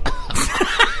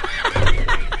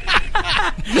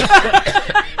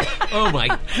 Oh, my.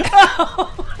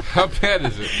 How bad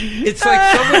is it? It's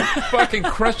like someone fucking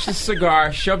crushed a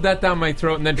cigar, shoved that down my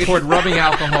throat, and then poured rubbing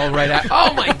alcohol right out.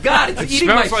 Oh, my God. It's It eating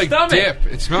my smells like stomach. dip.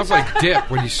 It smells like dip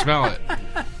when you smell it.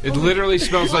 It literally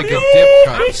smells like a dip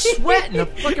I'm cup. sweating. I'm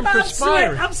fucking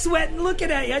perspiring. I'm sweating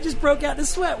looking at you. I just broke out in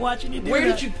sweat watching you do Where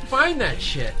that. did you find that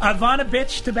shit? Ivana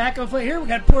Bitch tobacco flavor. Here, we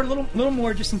got to pour a little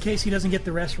more just in case he doesn't get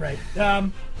the rest right.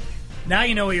 Now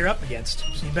you know what you're up against,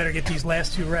 so you better get these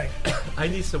last 2 right. I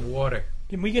need some water.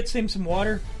 Can we get him some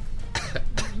water?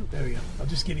 There we go. I'll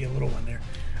just give you a little one there.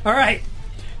 All right.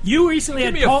 You recently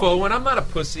Give had me a full one. I'm not a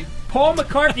pussy. Paul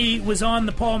McCartney was on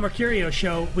the Paul Mercurio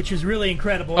show, which is really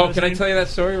incredible. Oh, can I tell you that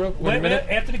story real quick? Wait, a minute?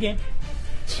 after the game.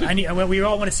 We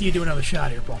all want to see you do another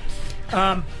shot here, Paul.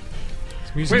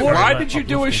 Wait, why did you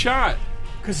do a shot?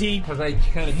 Because he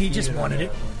kind of just wanted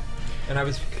it. And I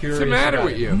was curious. What's the matter about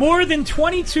with it. you? More than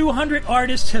 2,200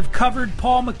 artists have covered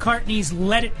Paul McCartney's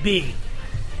Let It Be.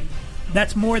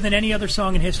 That's more than any other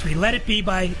song in history. Let It Be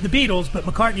by the Beatles, but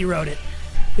McCartney wrote it.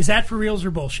 Is that for reals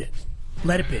or bullshit?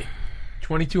 Let It Be.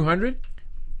 2,200?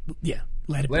 Yeah,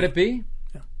 Let It Be. Let it be?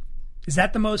 Is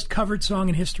that the most covered song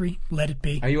in history? Let It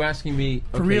Be. Are you asking me?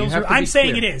 For okay, reals? you have to I'm be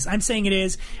saying clear. it is. I'm saying it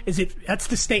is. That's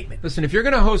the statement. Listen, if you're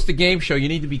going to host a game show, you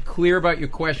need to be clear about your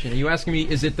question. Are you asking me,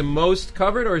 is it the most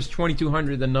covered or is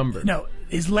 2,200 the number? No,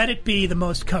 is Let It Be the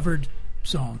most covered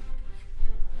song?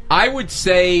 I would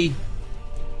say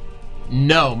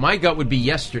no. My gut would be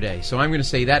Yesterday, so I'm going to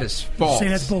say that is false. Say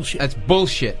that's bullshit. That's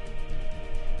bullshit.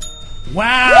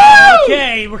 Wow.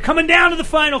 Okay, we're coming down to the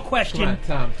final question. Come on,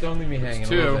 Tom. Don't leave me hanging a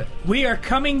little bit. We are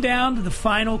coming down to the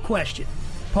final question.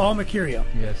 Paul Mercurio.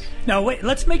 Yes. Now wait,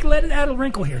 let it add a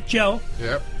wrinkle here. Joe,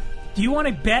 Yep. do you want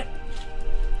to bet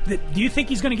that? Do you think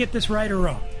he's going to get this right or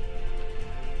wrong?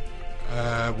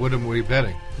 What am we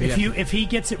betting? If he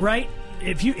gets it right,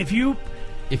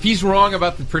 if he's wrong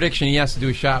about the prediction, he has to do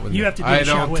a shot with you me. have to do a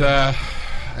shot with him.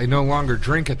 I no longer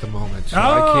drink at the moment, so Oh,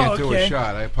 I can't do okay. a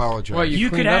shot. I apologize. Well, You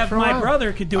could have my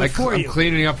brother could do it for I'm you.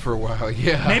 cleaning up for a while.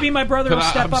 Yeah. Maybe my brother will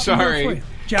step I'm up and do sorry. it for you.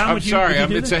 John, I'm would you, sorry. would you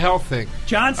do It's this? a health thing.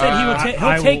 John said he will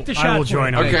he'll take the shot. I will for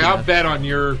join you. up. Okay, you, I'll man. bet on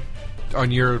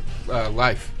your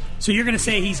life. So you're going to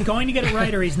say he's going to get it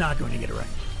right or he's not going to get it right?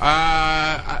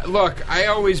 Look, I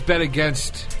always bet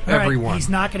against All right, everyone. he's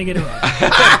not going to get it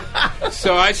right.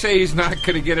 So I say he's not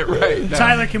going to get it right. No.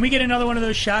 Tyler, can we get another one of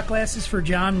those shot glasses for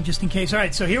John just in case? All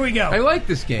right, so here we go. I like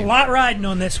this A game. lot riding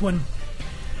on this one.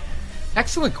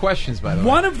 Excellent questions, by the way.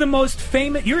 One of the most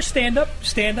famous. You're stand up.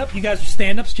 You guys are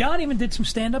stand ups. John even did some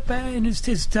stand up in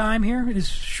his time here, in his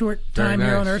short time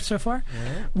Very here on nice. Earth so far.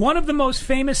 One of the most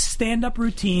famous stand up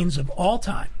routines of all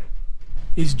time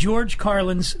is George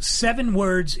Carlin's 7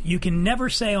 words you can never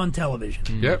say on television.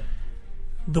 Yep.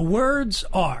 The words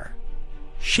are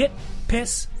shit,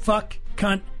 piss, fuck,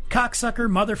 cunt,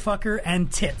 cocksucker, motherfucker, and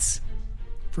tits.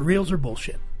 For reals or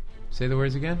bullshit? Say the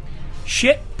words again.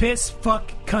 Shit, piss,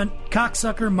 fuck, cunt,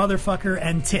 cocksucker, motherfucker,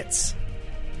 and tits.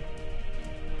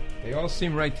 They all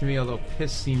seem right to me, although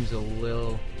piss seems a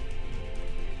little...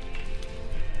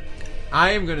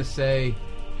 I am going to say...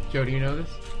 Joe, do you know this?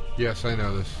 Yes, I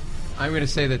know this. I'm going to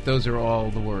say that those are all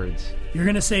the words. You're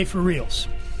going to say for reals.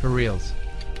 For reals.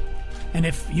 And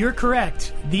if you're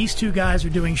correct, these two guys are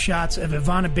doing shots of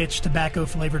Ivana Bitch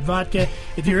tobacco-flavored vodka.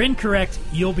 If you're incorrect,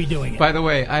 you'll be doing it. By the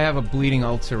way, I have a bleeding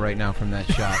ulcer right now from that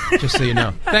shot, just so you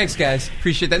know. Thanks, guys.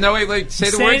 Appreciate that. No, wait. Say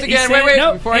the Say words it- again. say Wait. it-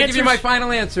 no, Before I give you my answers.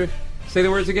 final answer. Say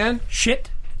the words again. Shit,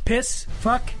 piss,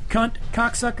 fuck, cunt,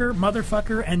 cocksucker,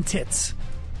 motherfucker, and tits.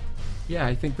 Yeah,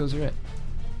 I think those are it.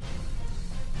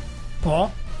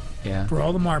 Paul, Yeah. for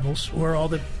all the marbles or all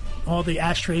the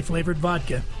ashtray-flavored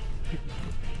vodka.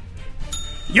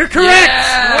 You're correct!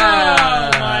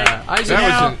 Oh, my. I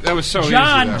That was so easy.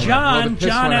 John that one. Well, the piss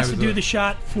John one I has to was do a- the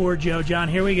shot for Joe. John,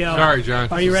 here we go. Sorry, John.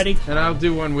 Are you ready? And I'll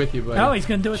do one with you, buddy. Oh, he's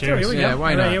going to do it Cheers. too. Here we Yeah, go.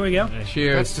 why All right, not? here we go.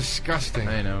 Cheers. That's disgusting.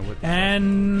 I know.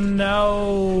 And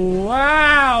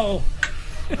wow!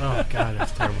 Oh God,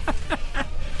 that's terrible.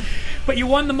 But you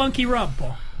won the monkey rum,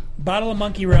 Paul. Bottle of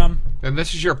monkey rum, And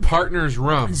this is your partner's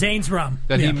rum. Zane's rum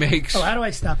That he makes. Oh, how do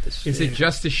I stop this? Is it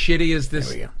just as shitty as this?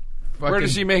 There we go. Where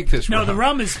does he make this No, rum? the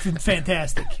rum is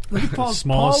fantastic. Look at Paul.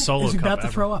 Smallest Paul solo is about cup to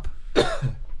ever. throw up.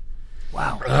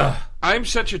 Wow. I'm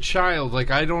such a child.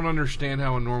 Like, I don't understand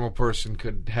how a normal person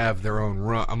could have their own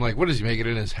rum. I'm like, what does he make it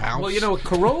in his house? Well, you know,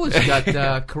 Corolla's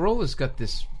got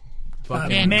this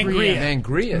fucking Mangria.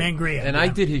 Mangria. And yeah. I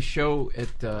did his show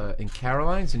at in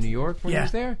Caroline's in New York when he Yeah.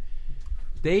 was there.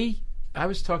 I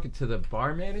was talking to the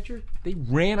bar manager. They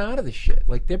ran out of the shit.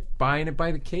 Like, they're buying it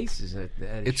by the cases at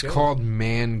his It's show. called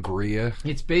Mangria.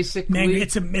 It's basically...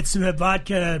 It's a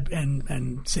vodka and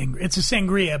sangria. It's a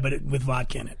sangria, but with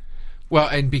vodka in it. Well,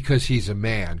 and because he's a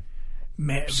man,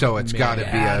 so it's got to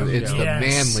be Yes. the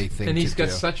manly thing And he's to got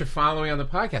do. such a following on the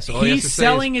podcast. So all he has to He's say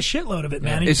selling is, a shitload of it,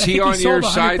 man. Is I he think on your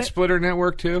sold 100 Side Splitter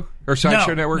network too, or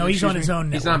Sideshow network? No, he's excuse on his me? own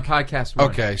network. he's on Podcast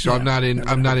One. Okay, so I'm not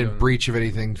in breach of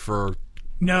anything for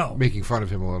No. making fun of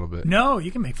him a little bit. No,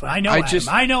 you can make fun. I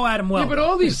know Adam well. Yeah, but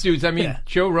all these dudes. I mean, Yeah.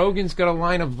 Joe Rogan's got a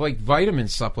line of like vitamin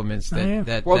supplements that. yeah.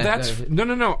 that Well, that- that's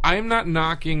no. I'm not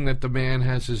knocking that the man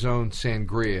has his own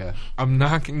sangria. I'm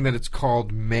knocking that it's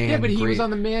called man. yeah, but he was on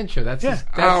the Man Show. That's Yeah. his,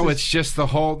 that's his, It's just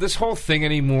this whole thing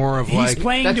anymore of He's like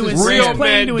playing that's to his his real he's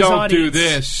playing men to his don't do audience.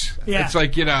 this. Yeah. It's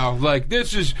like, like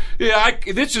this is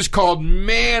this is called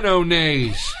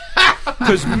mayonnaise.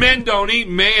 Because men don't eat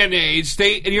mayonnaise.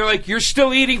 And you're like, you're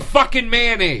still eating fucking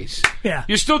mayonnaise. Yeah.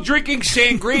 You're still drinking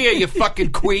sangria, you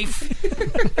fucking queef.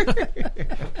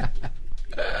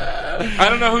 I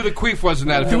don't know who the queef was in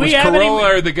that. If Do it was we have any-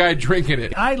 Corolla or the guy drinking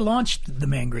it. I launched the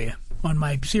Mangria on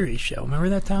my Sirius show. Remember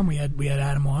that time we had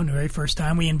Adam on the very first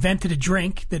time? We invented a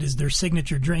drink that is their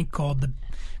signature drink called the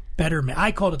Better Man.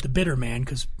 I called it the Bitter Man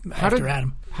because after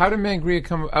Adam. How did Mangria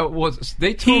come?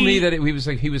 They told me that he was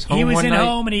home. He was one in night.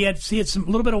 home and he had some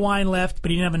little bit of wine left, but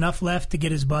he didn't have enough left to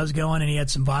get his buzz going, and he had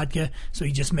some vodka, so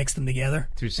he just mixed them together.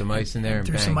 Threw some ice in there and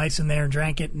Threw bang. some ice in there and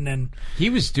drank it, and then He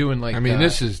was doing like. I mean,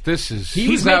 this is. He he's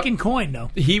was out- making coin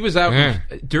though. He was out Yeah.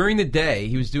 during the day.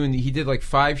 He did like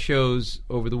 5 shows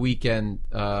over the weekend.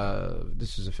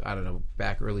 This was I don't know,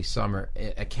 back early summer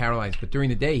at Caroline's. But during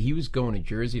the day, he was going to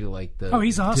Jersey to like the Oh,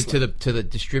 he's a hustler. to the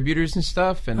distributors and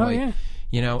stuff, and Oh, like yeah.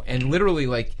 you know, and literally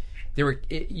like There were,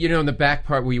 in the back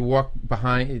part where you walk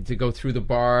behind to go through the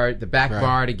back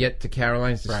bar to get to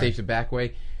Caroline's, to stage the back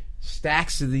way.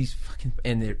 Stacks of these fucking,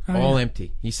 and they're all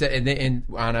empty. He said, and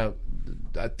on a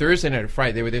Thursday night or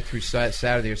Friday, they were there through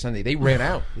Saturday or Sunday. They ran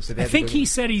out. He said I think he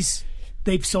said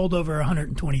they've sold over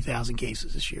 120,000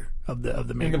 cases this year of the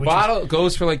And the bottle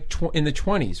goes for like in the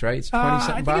 20s, right? It's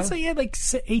 20-something bottle? I think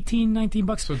it's like $18,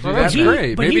 $19. So that's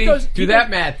great. Maybe do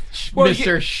that math,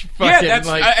 Mr. That's.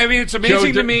 I mean, it's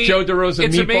amazing to me. Joe DeRosa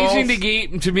It's meatballs.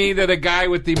 amazing to me that a guy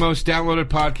with the most downloaded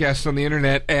podcasts on the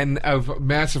internet and of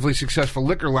massively successful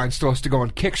liquor line still has to go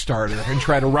on Kickstarter and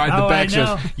try to ride the backs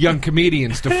of young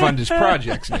comedians to fund his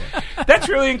projects. That's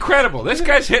really incredible. This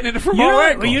guy's hitting it from all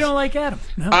angles. Well, you don't like Adam.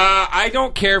 No. I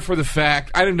don't care for the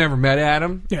fact I've never met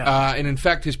Adam. Yeah. And in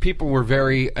fact, his people were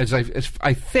very, I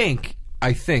think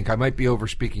I might be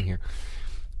overspeaking here,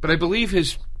 but I believe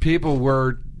his people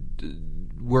were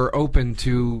open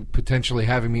to potentially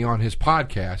having me on his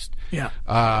podcast. Yeah.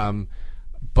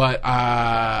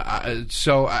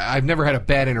 So I've never had a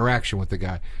bad interaction with the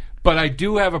guy, but I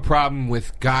do have a problem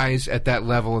with guys at that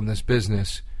level in this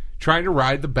business trying to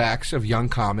ride the backs of young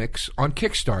comics on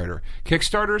Kickstarter.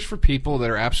 Kickstarter is for people that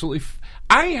are absolutely...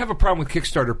 I have a problem with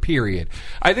Kickstarter, period.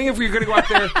 I think if we're going to go out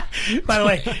there... By the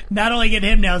way, not only get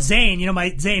him, now Zane, my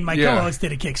co-host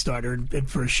did a Kickstarter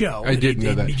for a show. I didn't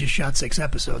know that. He just shot 6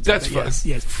 episodes. That's fun.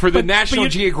 Yes. For the National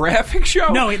Geographic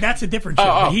show? No, that's a different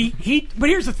show. But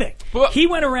here's the thing. He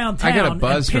went around town... I got a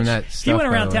buzz from that stuff, He went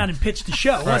around town and pitched the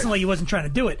show. It wasn't like he wasn't trying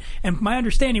to do it. And my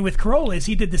understanding with Corolla is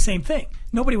he did the same thing.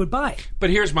 Nobody would buy it. But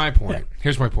here's my point. Yeah.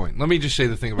 Here's my point. Let me just say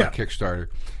the thing about Kickstarter.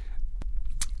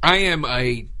 I am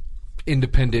a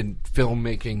independent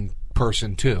filmmaking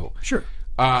person too. Sure.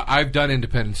 I've done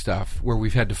independent stuff where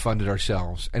we've had to fund it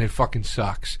ourselves, and it fucking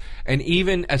sucks. And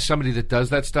even as somebody that does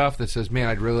that stuff, that says, man,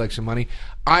 I'd really like some money,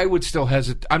 I would still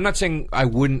hesitate. I'm not saying I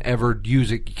wouldn't ever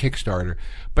use a Kickstarter,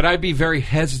 but I'd be very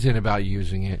hesitant about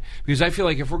using it because I feel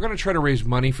like if we're going to try to raise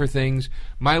money for things,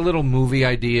 my little movie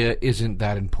idea isn't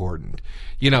that important.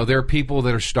 There are people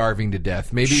that are starving to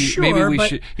death. Maybe we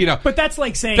should. But that's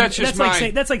like saying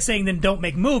that's like saying then don't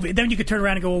make movie. Then you could turn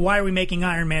around and go, well, why are we making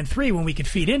Iron Man 3 when we could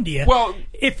feed India? Well,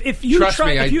 if you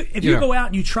go out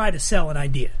and you try to sell an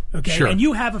idea, okay, sure. and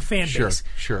you have a fan base,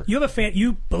 sure. You have a fan.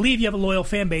 You believe you have a loyal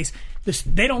fan base.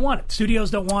 They don't want it. Studios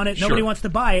don't want it. Nobody wants to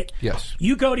buy it. Yes.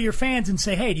 You go to your fans and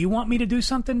say, hey, do you want me to do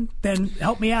something? Then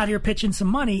help me out here pitching some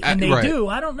money. And they do.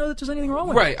 I don't know that there's anything wrong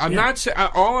with it. Right. I'm not.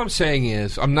 All I'm saying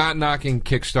is I'm not knocking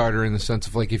Kickstarter in the sense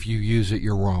of like if you use it,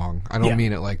 you're wrong. I don't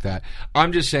mean it like that.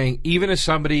 I'm just saying even as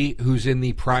somebody who's in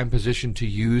the prime position to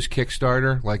use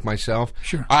Kickstarter, like myself,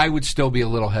 I would still be a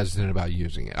little hesitant about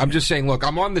using it. I'm just saying, look,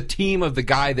 I'm on the team of the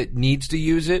guy that needs to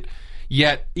use it.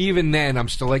 Yet, even then, I'm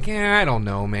still like, I don't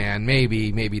know, man.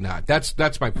 Maybe not.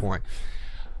 That's my point.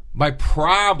 My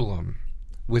problem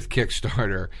with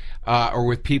Kickstarter or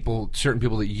with certain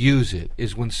people that use it,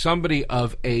 is when somebody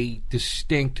of a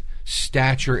distinct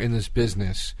stature in this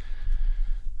business,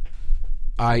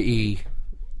 i.e.,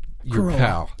 your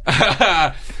pal,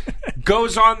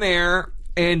 goes on there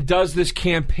and does this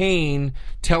campaign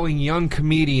telling young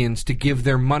comedians to give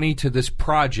their money to this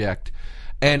project.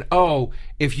 And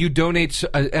if you donate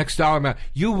an X dollar amount,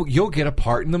 you'll get a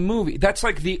part in the movie. That's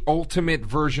like the ultimate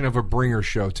version of a bringer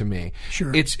show to me.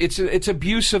 Sure, it's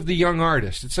abuse of the young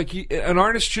artist. It's like an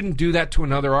artist shouldn't do that to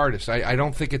another artist. I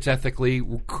don't think it's ethically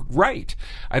right.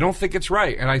 I don't think it's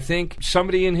right, and I think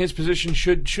somebody in his position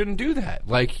shouldn't do that.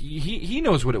 Like he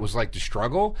knows what it was like to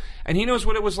struggle, and he knows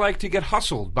what it was like to get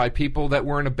hustled by people that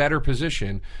were in a better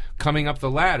position coming up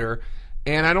the ladder.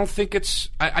 And I don't think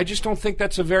I just don't think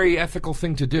that's a very ethical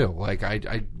thing to do. Like,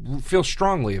 I feel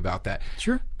strongly about that.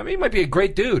 Sure. I mean, he might be a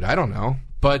great dude. I don't know.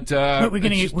 But we're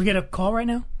getting a call right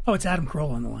now? Oh, it's Adam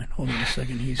Carolla on the line. Hold on a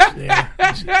second. He's there.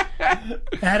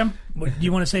 Adam, do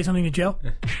you want to say something to Joe?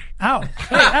 Ow.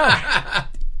 Hey, ow.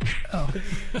 Oh.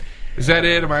 Is that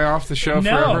it? Am I off the show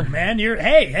forever? No, man.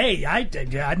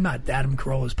 I'm not Adam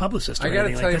Carolla's publicist or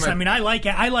anything like this. I mean, I like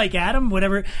Adam,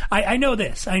 whatever. I know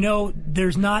this. I know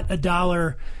there's not a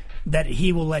dollar that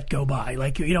he will let go by.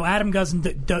 Like, Adam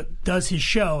does his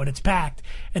show and it's packed,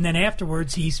 and then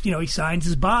afterwards he signs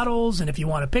his bottles, and if you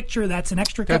want a picture, that's an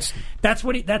extra. That's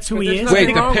who he is. Wait,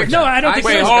 the picture. No, I don't think.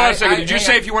 Wait, hold on a second. Did you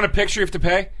say if you want a picture, you have to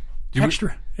pay?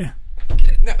 Extra. Yeah.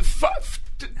 No,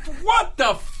 what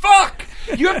the fuck?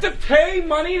 You have to pay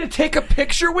money to take a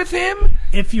picture with him?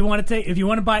 If you want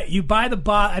to buy, you buy the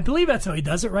bottle. I believe that's how he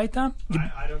does it, right, Tom?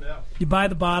 I don't know. You buy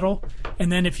the bottle,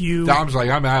 and then if you... Tom's like,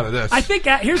 I'm out of this. I think,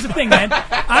 here's the thing, man.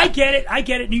 I get it. I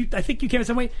think you came in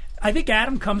some way. I think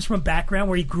Adam comes from a background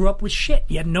where he grew up with shit.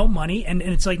 He had no money, and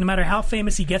it's like no matter how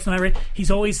famous he gets, and I read,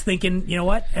 he's always thinking, you know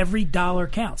what, every dollar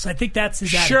counts. I think that's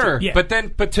his attitude. Sure, Yeah.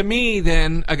 but to me,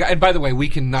 then, and by the way, we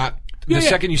cannot. The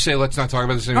second you say let's not talk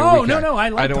about this anymore, Oh, no, I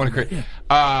like don't want to create.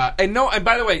 And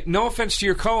by the way, no offense to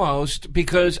your co-host,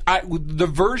 because the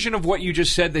version of what you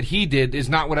just said that he did is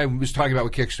not what I was talking about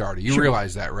with Kickstarter. You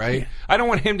realize that, right? Yeah. I don't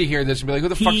want him to hear this and be like, "Who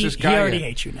the fuck's this guy?" He already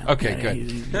hates you now. Okay,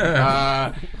 good.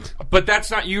 But that's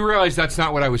not. You realize that's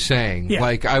not what I was saying. Yeah.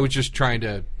 Like I was just trying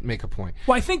to make a point.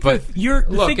 Well, I think But-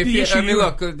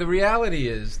 the reality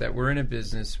is that we're in a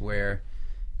business where,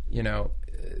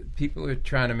 people are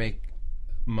trying to make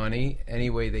money any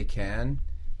way they can,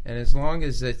 and as long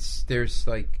as there's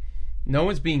like no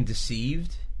one's being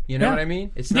deceived, you know what I mean?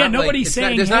 It's not nobody's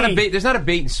saying there's not a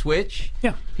bait and switch.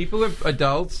 Yeah, people are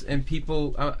adults, and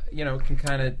people can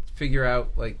kind of figure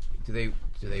out like do they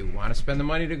want to spend the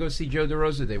money to go see Joe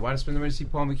DeRosa? Do they want to spend the money to see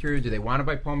Paul Mercurio? Do they want to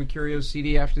buy Paul Mercurio's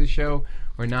CD after the show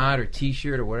or not, or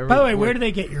T-shirt or whatever? By the way, where do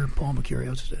they get your Paul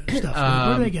Mercurio stuff?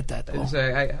 Where do they get that, Paul?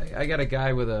 I got a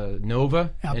guy with a Nova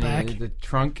Out back? in the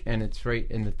trunk, and it's right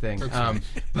in the thing. But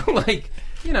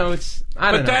it's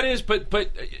I don't know. But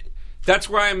that's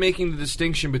why I'm making the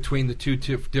distinction between the two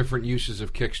different uses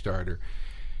of Kickstarter.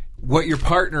 What your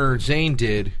partner Zane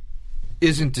did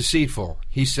isn't deceitful.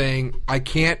 He's saying I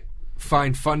can't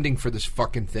find funding for this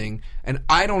fucking thing, and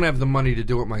I don't have the money to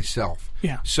do it myself.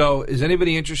 Yeah. So, is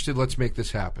anybody interested? Let's make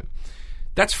this happen.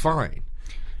 That's fine.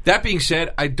 That being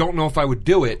said, I don't know if I would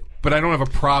do it, but I don't have a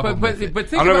problem with it.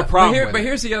 But I don't have a problem with it. But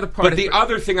here's the other part. But the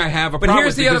other thing I have a problem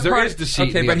with because there is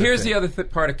deceit. Okay, but here's the other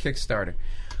part of Kickstarter.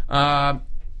 I'm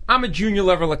a junior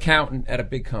level accountant at a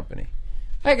big company.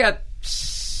 I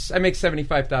make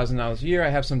 $75,000 a year. I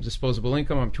have some disposable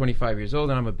income. I'm 25 years old,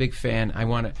 and I'm a big fan. I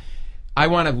want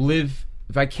to live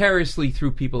vicariously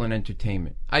through people in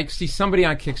entertainment. I see somebody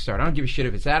on Kickstarter. I don't give a shit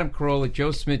if it's Adam Carolla,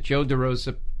 Joe Smith, Joe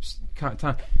DeRosa,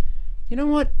 Tom. You know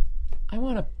what? I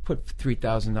want to put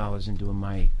 $3,000 into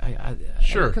my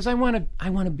sure, because I want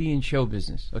to be in show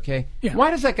business. Okay, yeah.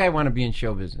 Why does that guy want to be in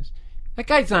show business? That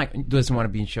guy doesn't want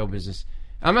to be in show business.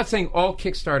 I'm not saying all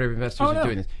Kickstarter investors are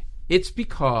doing this. It's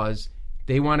because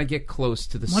they want to get close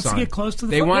to the sun. To get close to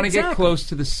the they want to get close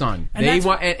to the sun. And they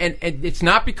want, and it's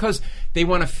not because they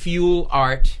want to fuel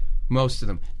art. Most of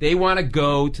them, they want to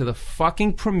go to the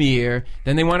fucking premiere,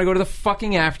 then they want to go to the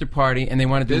fucking after party, and they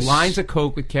want to do lines of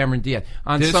coke with Cameron Diaz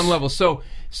on some level. So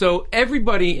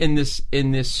everybody in this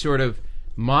sort of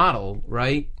model,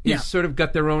 right, is sort of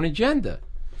got their own agenda,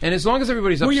 and as long as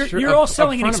everybody's you're all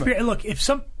selling an experience. Look, if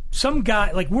some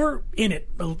guy, like, we're in it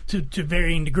to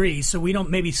varying degrees, so we don't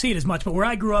maybe see it as much. But where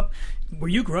I grew up, where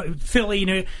you grew up,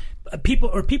 Philly,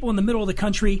 people in the middle of the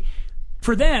country,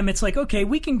 for them, it's like, okay,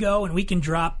 we can go and we can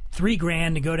drop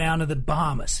 $3,000 to go down to the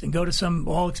Bahamas and go to some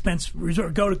all-expense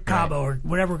resort, go to Cabo or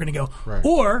wherever we're going to go. Right.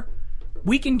 Or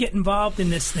we can get involved in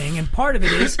this thing, and part of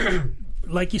it is,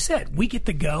 like you said, we get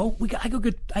to go. I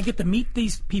get to meet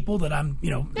these people that I'm,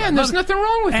 and there's nothing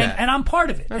wrong with that. And I'm part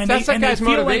of it. That's that guy's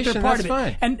motivation. Like, that's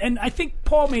fine. And I think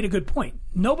Paul made a good point.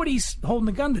 Nobody's holding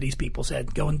a gun to these people.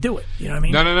 Said, go and do it. You know what I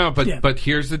mean? No. But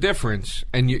here's the difference,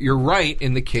 and you're right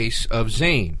in the case of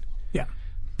Zane. Yeah.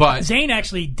 But Zane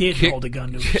actually did hold a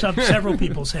gun to several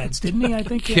people's heads, didn't he? I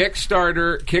think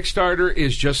Kickstarter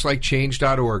is just like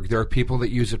Change.org. There are people that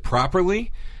use it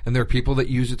properly, and there are people that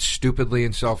use it stupidly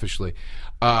and selfishly,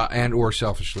 or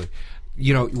selfishly.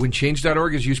 When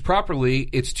Change.org is used properly,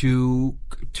 it's to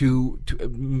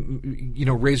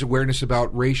raise awareness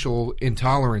about racial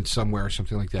intolerance somewhere or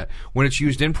something like that. When it's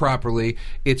used improperly,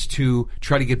 it's to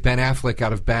try to get Ben Affleck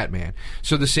out of Batman.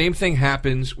 So the same thing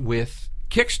happens with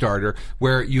Kickstarter,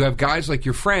 where you have guys like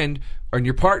your friend and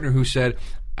your partner who said,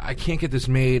 I can't get this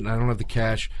made and I don't have the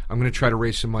cash. I'm going to try to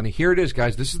raise some money. Here it is,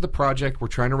 guys. This is the project. We're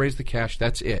trying to raise the cash.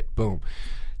 That's it. Boom.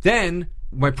 Then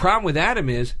my problem with Adam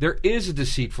is there is a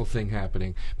deceitful thing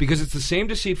happening, because it's the same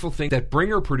deceitful thing that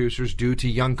bringer producers do to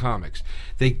young comics.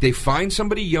 They find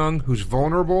somebody young who's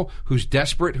vulnerable, who's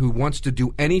desperate, who wants to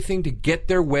do anything to get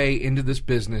their way into this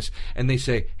business, and they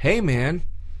say, hey, man,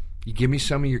 you give me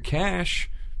some of your cash,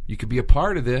 you could be a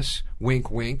part of this.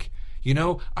 Wink, wink.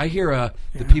 I hear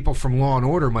the people from Law and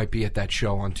Order might be at that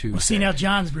show on Tuesday. Well, see, now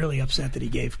John's really upset that he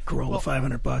gave Carolla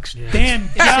 $500. Yeah. Dan,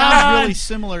 it sounds really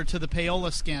similar to the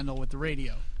payola scandal with the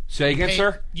radio. Say again,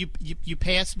 sir? You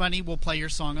pay us money, we'll play your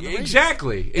song on the radio.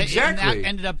 Exactly. And that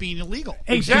ended up being illegal.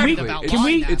 Hey, exactly.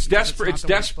 It's desperate. It's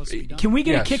desperate. Can we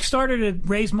get a Kickstarter to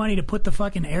raise money to put the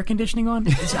fucking air conditioning on?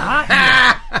 It's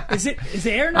hot. Is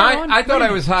the air not on? I thought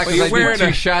I was hot because I did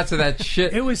 2 shots of that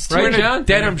shit. It was right, John?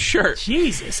 Denim shirt.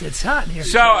 Jesus, it's hot in here.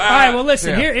 So, all right, well,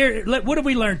 listen. Here, what have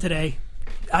we learned today?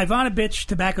 Ivana Bitch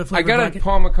tobacco I flavored got vodka. a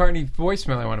Paul McCartney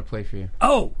voicemail I want to play for you.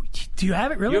 Oh, do you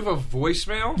have it really? You have a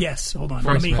voicemail? Yes. Hold on.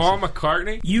 From Let me. Paul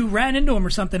McCartney? You ran into him or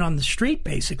something on the street,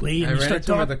 basically, and I you ran start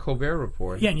into him at talking. the Colbert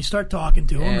Report. Yeah, and you start talking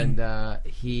to him, And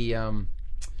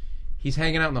he's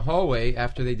hanging out in the hallway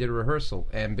after they did a rehearsal,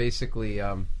 and basically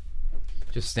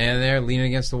just standing there leaning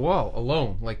against the wall,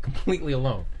 alone, like completely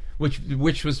alone.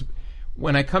 Which was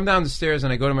when I come down the stairs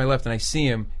and I go to my left and I see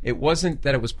him. It wasn't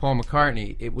that it was Paul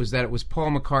McCartney. It was that it was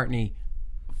Paul McCartney,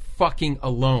 fucking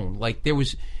alone. Like there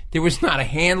was not a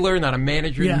handler, not a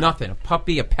manager, nothing. A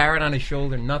puppy, a parrot on his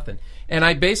shoulder, nothing. And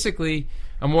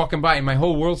I'm walking by and my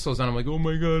whole world slows down. I'm like, oh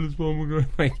my God, it's Paul McCartney.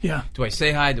 Like, do I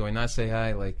say hi? Do I not say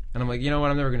hi? Like, and I'm like, you know what?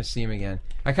 I'm never going to see him again.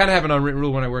 I kind of have an unwritten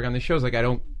rule when I work on the shows. Like, I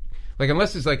don't, like,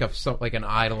 unless it's like like an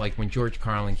idol, like when George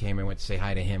Carlin came, I went to say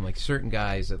hi to him. Like certain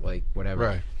guys that like whatever.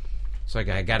 Right. So I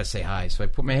got to say hi. So I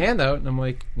put my hand out and I'm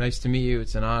like, nice to meet you.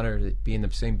 It's an honor to be in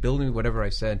the same building, whatever I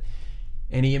said.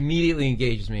 And he immediately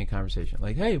engages me in conversation.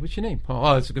 Like, hey, what's your name? Paul.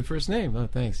 Oh, that's a good first name. Oh,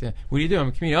 thanks. Yeah. What do you do? I'm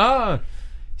a comedian. Oh.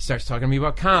 He starts talking to me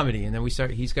about comedy, and then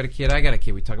he's got a kid, I got a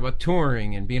kid. We talk about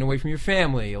touring and being away from your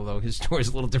family, although his tour is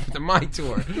a little different than my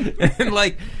tour.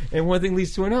 and one thing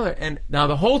leads to another. And now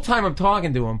the whole time I'm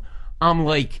talking to him, I'm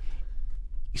like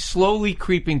slowly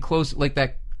creeping close, like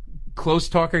that close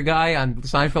talker guy on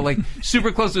Seinfeld, like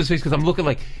super close to his face because I'm looking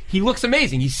like, he looks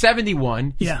amazing. He's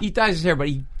 71. He dyes his hair, but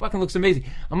he fucking looks amazing.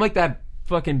 I'm like that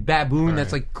fucking baboon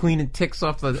that's like cleaning ticks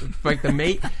off the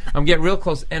mate. I'm getting real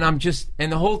close, and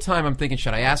and the whole time I'm thinking,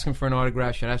 should I ask him for an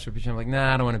autograph? Should I ask for a picture? I'm like,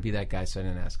 nah, I don't want to be that guy, so I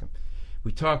didn't ask him.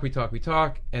 We talk,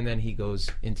 and then he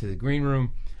goes into the green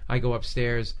room. I go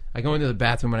upstairs. I go into the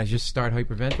bathroom, and I just start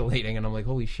hyperventilating, and I'm like,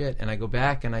 holy shit. And I go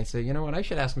back, and I say, you know what? I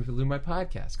should ask him to do my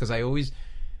podcast, because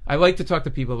I like to talk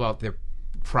to people about their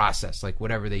process, like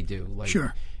whatever they do. Like,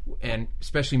 sure. And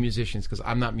especially musicians, because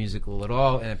I'm not musical at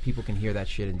all, and people can hear that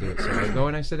shit and do it. So I go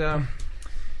and I said,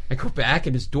 I go back,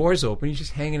 and his door's open. He's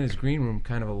just hanging in his green room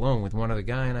kind of alone with one other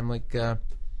guy, and I'm like, I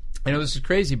know this is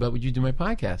crazy, but would you do my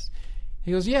podcast?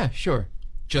 He goes, yeah, sure.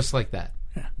 Just like that.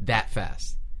 Yeah. That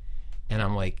fast. And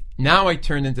I'm like, now I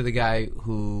turned into the guy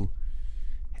who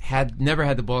never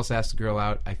had the balls to ask the girl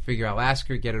out. I figure I'll ask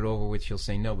her, get it over with. She'll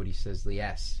say no, but he says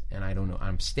yes. And I don't know.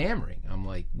 I'm stammering. I'm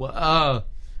like, well,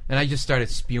 and I just started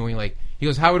spewing. Like, he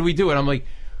goes, how would we do it? I'm like,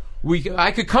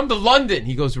 I could come to London.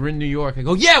 He goes, we're in New York. I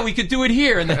go, yeah, we could do it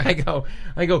here. And then I go,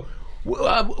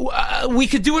 we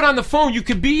could do it on the phone. You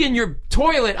could be in your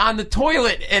toilet on the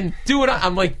toilet and do it.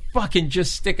 I'm like fucking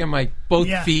just sticking my both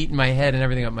feet and my head and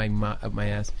everything up my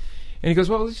ass. And he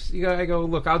goes, well, I go,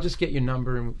 look, I'll just get your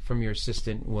number from your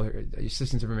assistant. Well, your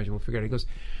assistant's information. We'll figure it out. He goes,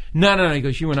 no. He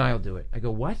goes, you and I will do it. I go,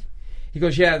 what? He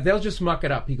goes, yeah, they'll just muck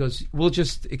it up. He goes, we'll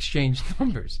just exchange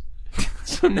numbers.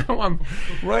 So now I'm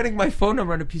writing my phone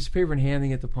number on a piece of paper and handing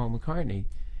it to Paul McCartney.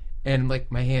 And,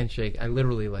 like, my hand shake. I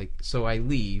literally, like, so I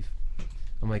leave.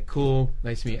 I'm like, cool,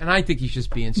 nice to meet you. And I think he's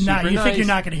just being super nice. No, you think you're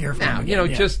not going to hear from him. You know,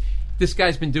 just, this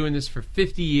guy's been doing this for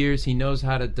 50 years. He knows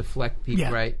how to deflect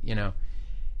people, right? You know.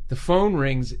 The phone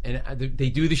rings, and they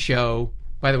do the show.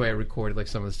 By the way, I recorded, like,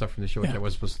 some of the stuff from the show, which I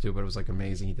wasn't supposed to do, but it was, like,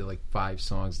 amazing. He did, like, 5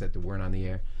 songs that weren't on the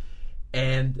air.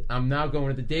 And I'm now going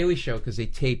to the Daily Show because they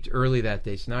taped early that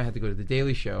day. So now I had to go to the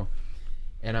Daily Show,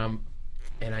 and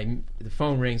the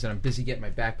phone rings, and I'm busy getting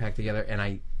my backpack together, and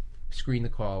I screen the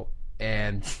call,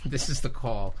 and this is the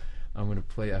call. I'm going to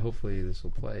play. Hopefully this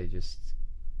will play. Just.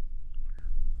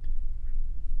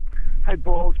 Hey,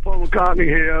 Paul. It's Paul McCartney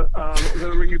here. I'm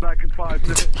going to ring you back in 5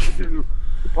 minutes to do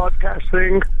the podcast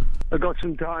thing. I've got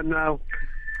some time now.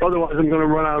 Otherwise, I'm going to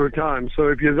run out of time. So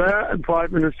if you're there in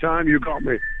 5 minutes' time, you got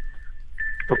me.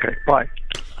 Okay, bye.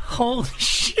 Holy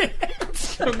shit!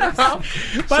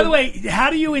 By the way, how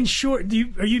do you ensure?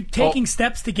 Are you taking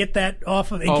steps to get that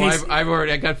off of?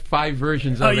 I got 5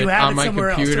 versions of it on my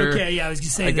computer. Else. Okay, yeah, I was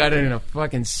just saying. I got it in a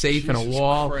fucking safe in a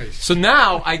wall. Christ. So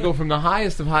now I go from the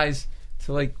highest of highs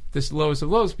to like this lowest of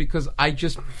lows because I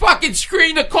just fucking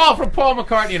screened a call from Paul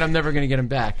McCartney and I'm never going to get him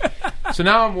back. So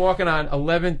now I'm walking on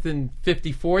 11th and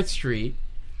 54th Street.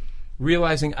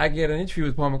 Realizing I get an interview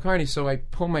with Paul McCartney, so I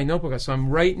pull my notebook out. So I'm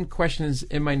writing questions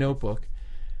in my notebook.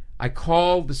 I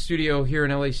call the studio here in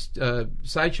LA,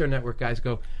 Sideshow Network guys.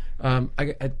 Go, I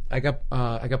got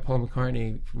Paul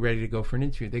McCartney ready to go for an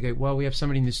interview. They go, well, we have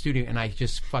somebody in the studio, and I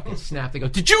just fucking snap. They go,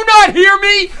 did you not hear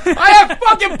me? I have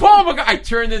fucking Paul McCartney. I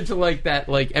turned into like that,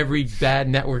 like every bad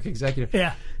network executive.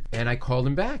 Yeah. And I called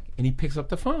him back, and he picks up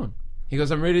the phone. He goes,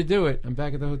 I'm ready to do it. I'm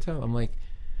back at the hotel. I'm like,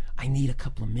 I need a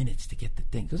couple of minutes to get the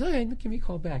thing. He goes, all right, give me a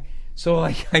call back. So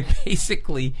like, I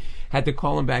basically had to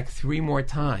call him back 3 more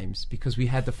times because we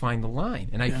had to find the line.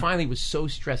 And I finally was so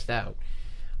stressed out.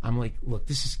 I'm like, look,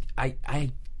 this is,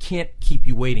 I can't keep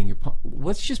you waiting.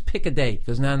 Let's just pick a day. He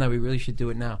goes, no, we really should do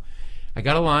it now. I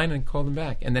got a line and called him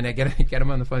back, and then I get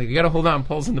him on the phone. You got to hold on.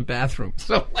 Paul's in the bathroom.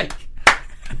 So like.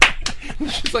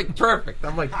 She's like, perfect.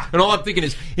 I'm like, and all I'm thinking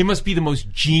is, it must be the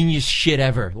most genius shit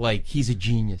ever. Like, he's a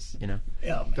genius, you know?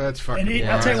 Yeah, that's fucking.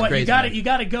 I'll tell you what, crazy, you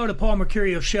got to go to Paul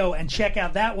Mercurio's show and check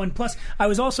out that one. Plus, I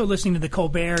was also listening to the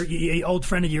Colbert, old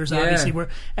friend of yours, obviously,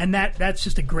 and that's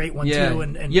just a great one too.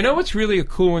 And you know what's really a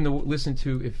cool one to listen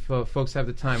to if folks have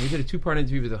the time? We did a 2-part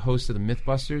interview with the host of the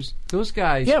MythBusters. Those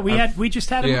guys, we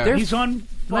just had him. They're He's on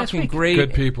last week. Great,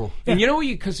 good people. Yeah. And you know,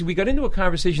 because we got into a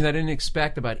conversation that I didn't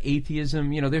expect about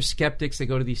atheism. You know, they're skeptics. They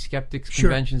go to these skeptics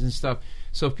conventions and stuff.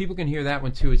 So if people can hear that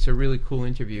one too, it's a really cool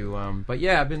interview. But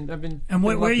yeah, I've been. And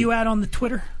where are you at on the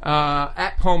Twitter?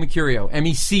 At Paul Mercurio,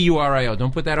 MECURIO.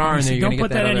 Don't put that R in there. You're Don't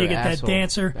put that in. You get that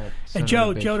dancer.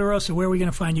 Joe DeRosa. Where are we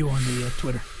going to find you on the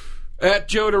Twitter? At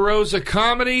Joe DeRosa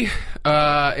Comedy,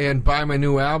 and buy my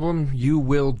new album, You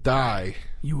Will Die.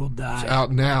 You Will Die. It's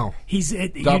out now.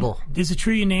 Double. Is it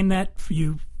true you named that for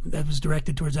you? That was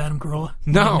directed towards Adam Carolla?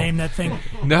 No. You named that thing?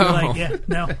 No.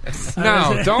 No.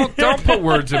 No, don't put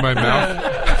words in my mouth.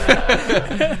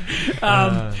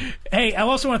 Hey, I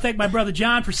also want to thank my brother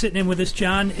John for sitting in with us.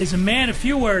 John is a man of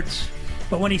few words,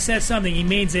 but when he says something, he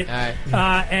means it.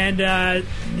 And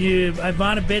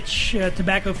Ivanovich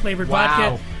tobacco-flavored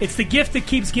vodka. It's the gift that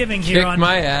keeps giving here on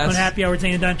Happy Hour with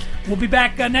Zane and Dunn. We'll be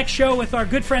back next show with our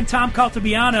good friend Tom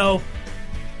Caltabiano.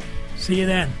 See you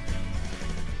then.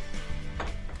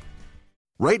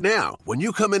 Right now, when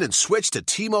you come in and switch to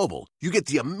T-Mobile, you get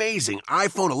the amazing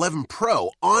iPhone 11 Pro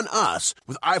on us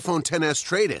with iPhone XS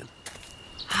trade-in.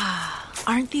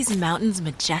 Aren't these mountains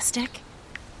majestic?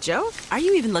 Joe, are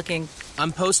you even looking?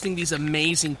 I'm posting these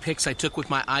amazing pics I took with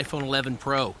my iPhone 11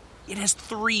 Pro. It has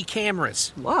 3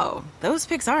 cameras. Whoa, those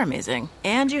pics are amazing.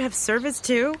 And you have service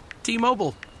too?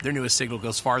 T-Mobile. Their newest signal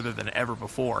goes farther than ever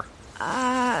before.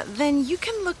 Then you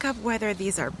can look up whether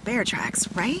these are bear tracks,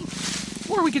 right?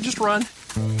 Or we could just run.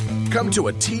 Come to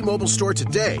a T-Mobile store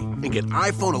today and get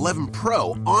iPhone 11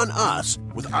 Pro on us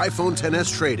with iPhone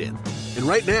XS trade-in. And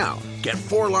right now, get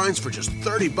 4 lines for just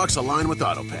 $30 a line with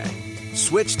AutoPay.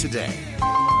 Switch today.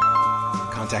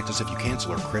 Contact us if you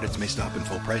cancel or credits may stop and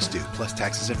full price due, plus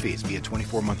taxes and fees via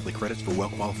 24 monthly credits for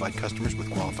well-qualified customers with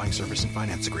qualifying service and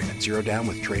finance agreement. 0 down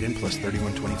with trade-in plus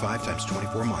 $31.25 times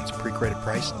 24 months. Pre-credit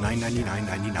price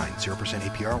 $999.99. 0%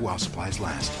 APR while supplies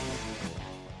last.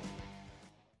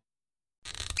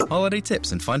 Holiday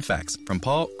tips and fun facts from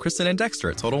Paul, Kristen, and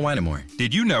Dexter at Total Wine & More.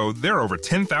 Did you know there are over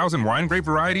 10,000 wine grape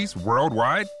varieties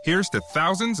worldwide? Here's to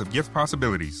thousands of gift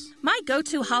possibilities. My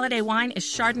go-to holiday wine is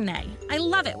Chardonnay. I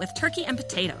love it with turkey and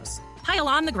potatoes. Pile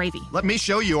on the gravy. Let me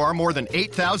show you our more than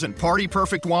 8,000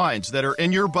 party-perfect wines that are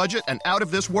in your budget and out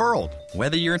of this world.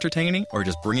 Whether you're entertaining or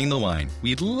just bringing the wine,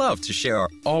 we'd love to share our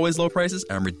always low prices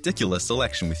and ridiculous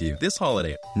selection with you this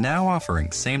holiday. Now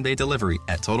offering same-day delivery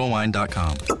at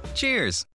TotalWine.com. Cheers!